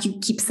 And like you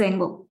keep saying,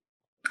 well,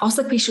 ask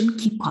the question,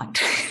 keep quiet.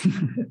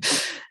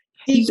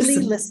 Deeply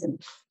listen.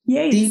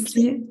 Yes.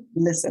 Deeply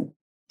listen.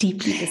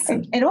 Deeply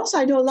listen. And also,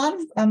 I know a lot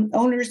of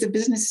owners of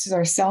businesses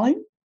are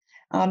selling.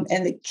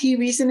 And the key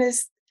reason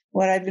is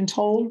what I've been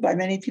told by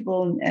many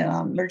people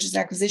in mergers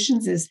and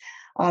acquisitions is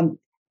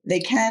they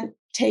can't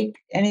take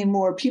any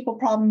more people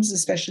problems,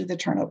 especially the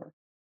turnover.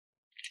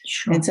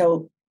 Sure. And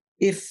so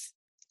if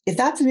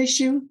that's an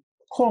issue,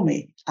 call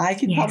me. I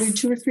can probably in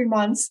 2 or 3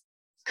 months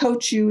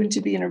coach you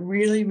into being a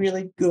really,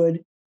 really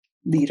good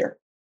leader.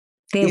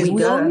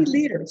 We all need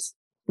leaders.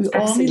 We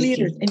all need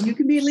leaders. And you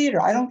can be a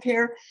leader. I don't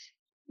care.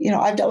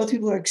 I've dealt with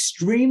people who are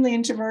extremely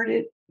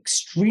introverted,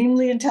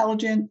 extremely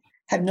intelligent,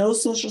 have no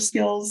social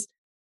skills.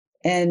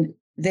 And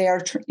they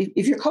are,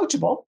 if you're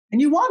coachable and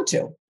you want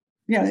to,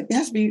 it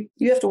has to be,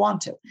 you have to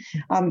want to.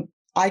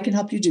 I can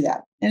help you do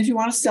that. And if you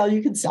want to sell,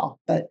 you can sell.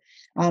 But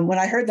when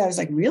I heard that, I was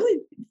like,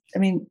 really? I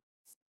mean,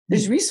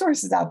 there's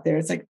resources out there.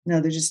 It's like,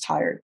 no, they're just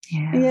tired.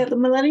 Yeah. And the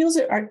millennials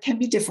can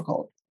be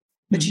difficult.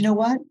 But you know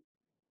what?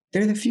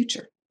 They're the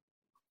future.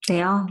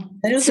 They are.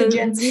 Millennials and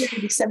Gen Z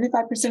will be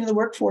 75% of the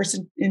workforce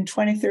in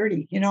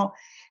 2030.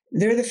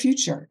 They're the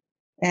future.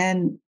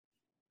 And,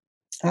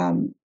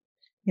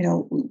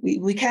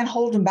 we can't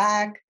hold them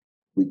back.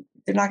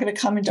 They're not going to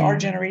come into our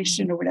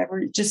generation or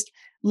whatever. Just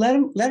let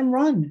them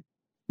run.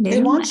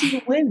 They want you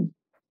to win.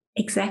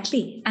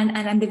 Exactly.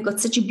 And they've got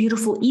such a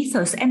beautiful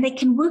ethos and they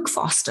can work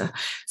faster.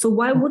 So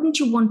why wouldn't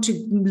you want to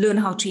learn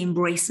how to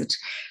embrace it?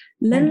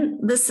 Lynn,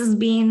 this has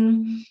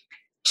been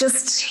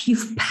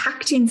you've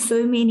packed in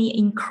so many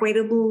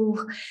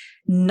incredible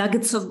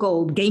nuggets of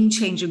gold, game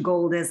changer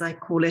gold, as I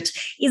call it.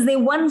 Is there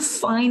one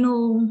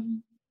final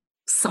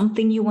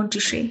something you want to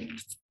share?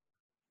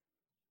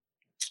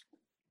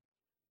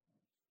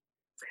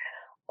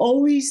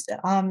 Always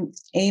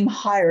aim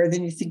higher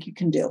than you think you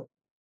can do.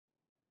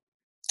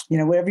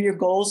 Whatever your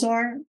goals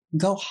are,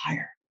 go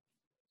higher.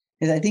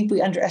 Because I think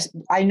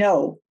I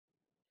know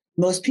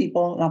most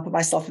people, and I'll put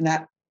myself in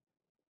that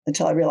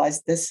until I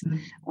realized this,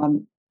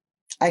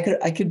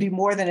 I could be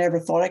more than I ever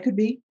thought I could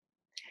be.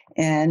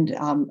 And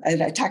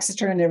a tax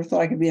attorney, I never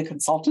thought I could be a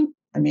consultant.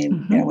 I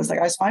mean, it was like,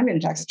 I was fine being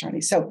a tax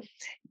attorney. So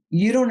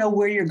you don't know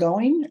where you're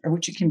going or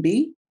what you can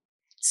be.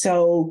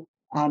 So,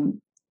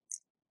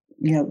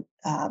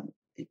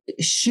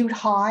 shoot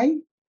high,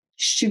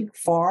 shoot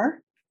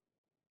far.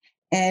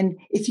 And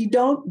if you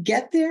don't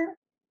get there,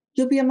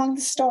 you'll be among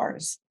the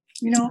stars.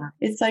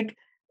 It's like,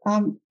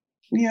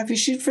 if you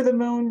shoot for the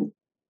moon,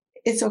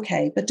 it's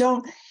okay. But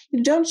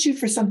don't shoot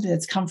for something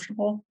that's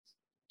comfortable.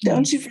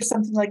 Don't shoot for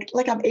something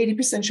like I'm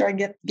 80% sure I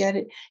can get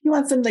it. You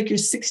want something like you're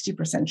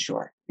 60%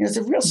 sure. It's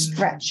a real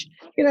stretch.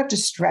 You don't have to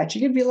stretch.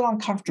 You're going to be a little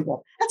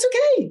uncomfortable. That's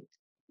okay.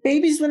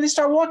 Babies, when they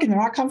start walking, they're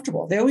not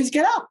comfortable. They always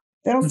get up.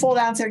 They don't fall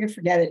down and say, I can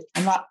forget it.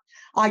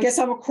 I guess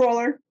I'm a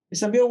crawler. If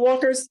some people are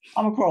walkers,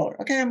 I'm a crawler.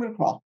 Okay, I'm going to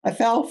crawl. I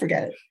fell,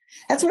 forget it.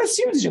 That's what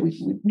students do.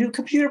 We do a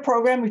computer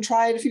program. We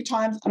try it a few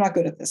times. I'm not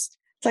good at this.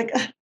 It's like,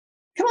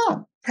 come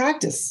on,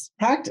 practice.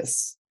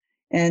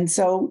 And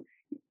so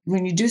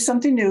when you do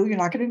something new, you're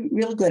not going to be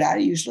real good at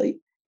it usually,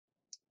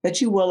 but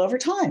you will over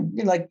time.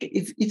 Like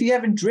if you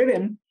haven't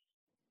driven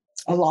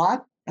a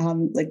lot,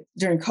 like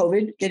during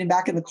COVID, getting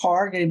back in the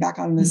car, getting back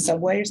on the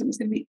subway or something,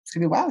 it's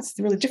going to be, wow, it's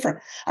really different.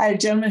 I had a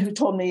gentleman who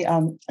told me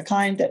a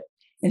client that,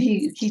 and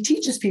he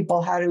teaches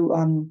people how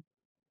to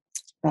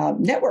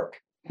network.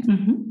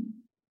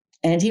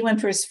 And he went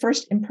for his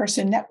first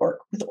in-person network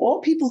with all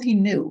people he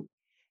knew.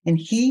 And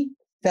he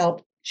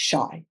felt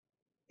shy.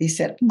 He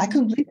said, I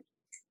couldn't believe it.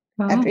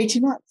 After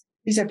 18 months,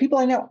 he said, people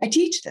I know, I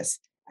teach this.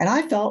 And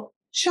I felt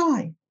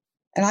shy.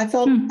 And I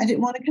felt I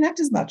didn't want to connect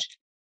as much.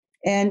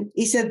 And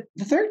he said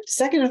the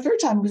second or third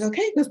time it was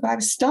okay. He goes, but I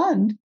was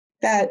stunned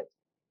that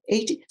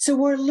 18. So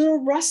we're a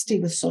little rusty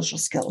with social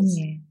skills.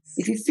 Yes.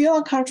 If you feel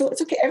uncomfortable,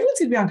 it's okay. Everyone's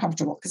going to be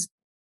uncomfortable because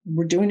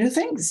we're doing new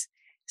things.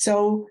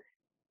 So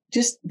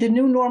just the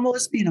new normal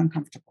is being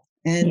uncomfortable.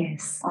 And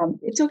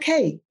it's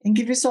okay. And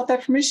give yourself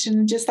that permission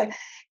and just like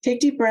take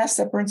deep breaths.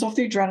 That burns off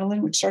the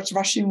adrenaline, which starts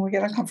rushing when we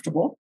get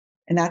uncomfortable.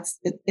 And that's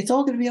it. It's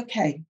all going to be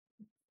okay.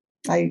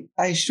 I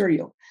assure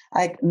you.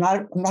 I'm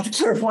not a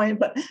clairvoyant,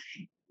 but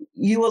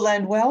you will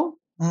land well.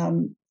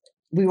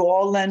 We will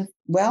all land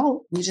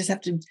well. We just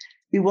have to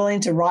be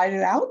willing to ride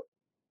it out.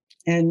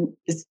 And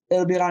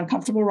it'll be an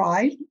uncomfortable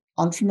ride,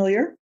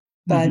 unfamiliar,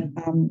 but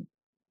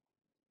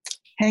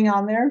hang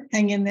on there,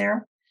 hang in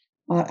there,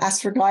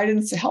 ask for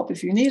guidance to help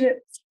if you need it.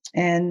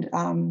 And,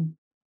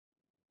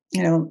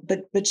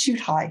 but shoot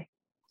high.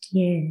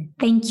 Yeah.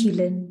 Thank you,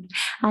 Lynn.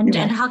 And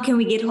how can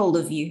we get hold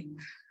of you?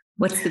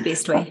 What's the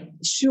best way?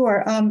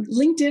 Sure.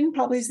 LinkedIn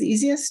probably is the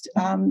easiest.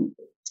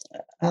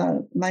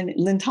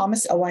 Lynn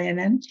Thomas,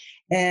 Lynn,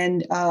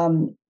 and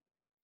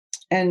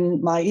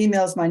my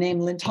email is my name,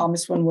 Lynn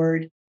Thomas, one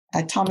word,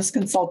 at Thomas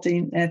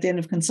Consulting, and at the end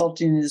of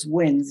consulting is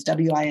wins,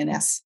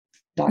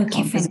 WINS.com.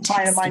 Okay, because a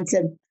client of mine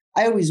said,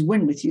 I always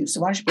win with you,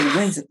 so why don't you put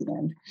wins at the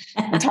end?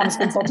 And Thomas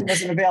Consulting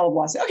wasn't available.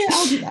 I said, okay,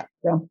 I'll do that.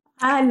 So,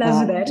 I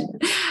love that.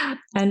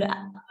 And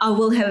I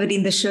will have it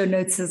in the show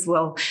notes as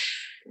well.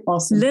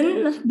 Awesome.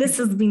 Lynn, this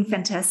has been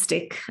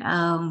fantastic.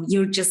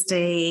 You're just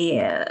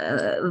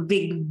a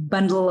big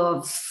bundle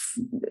of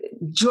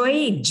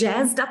joy,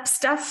 jazzed up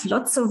stuff,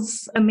 lots of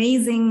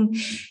amazing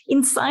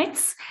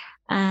insights.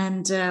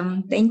 And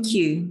thank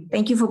you.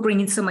 Thank you for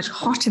bringing so much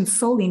heart and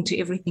soul into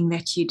everything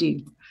that you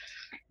do.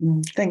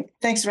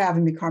 Thanks for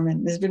having me,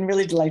 Carmen. It's been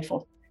really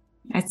delightful.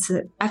 It's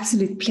an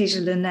absolute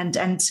pleasure, Lynn.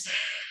 And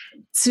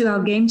to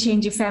our Game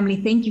Changer family,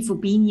 thank you for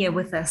being here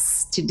with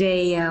us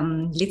today.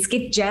 Let's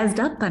get jazzed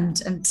up.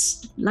 And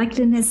like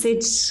Lynn has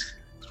said,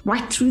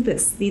 right through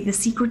this, the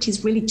secret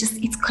is really just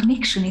it's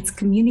connection, it's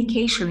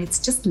communication, it's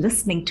just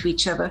listening to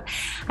each other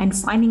and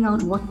finding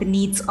out what the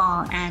needs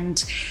are.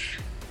 And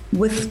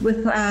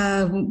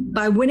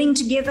by winning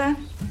together,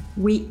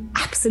 we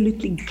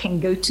absolutely can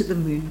go to the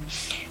moon.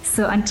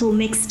 So until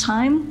next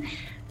time,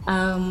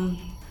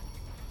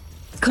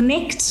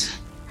 connect,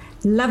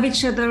 love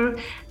each other,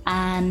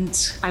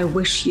 and I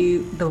wish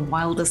you the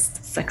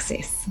wildest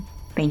success.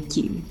 Thank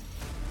you.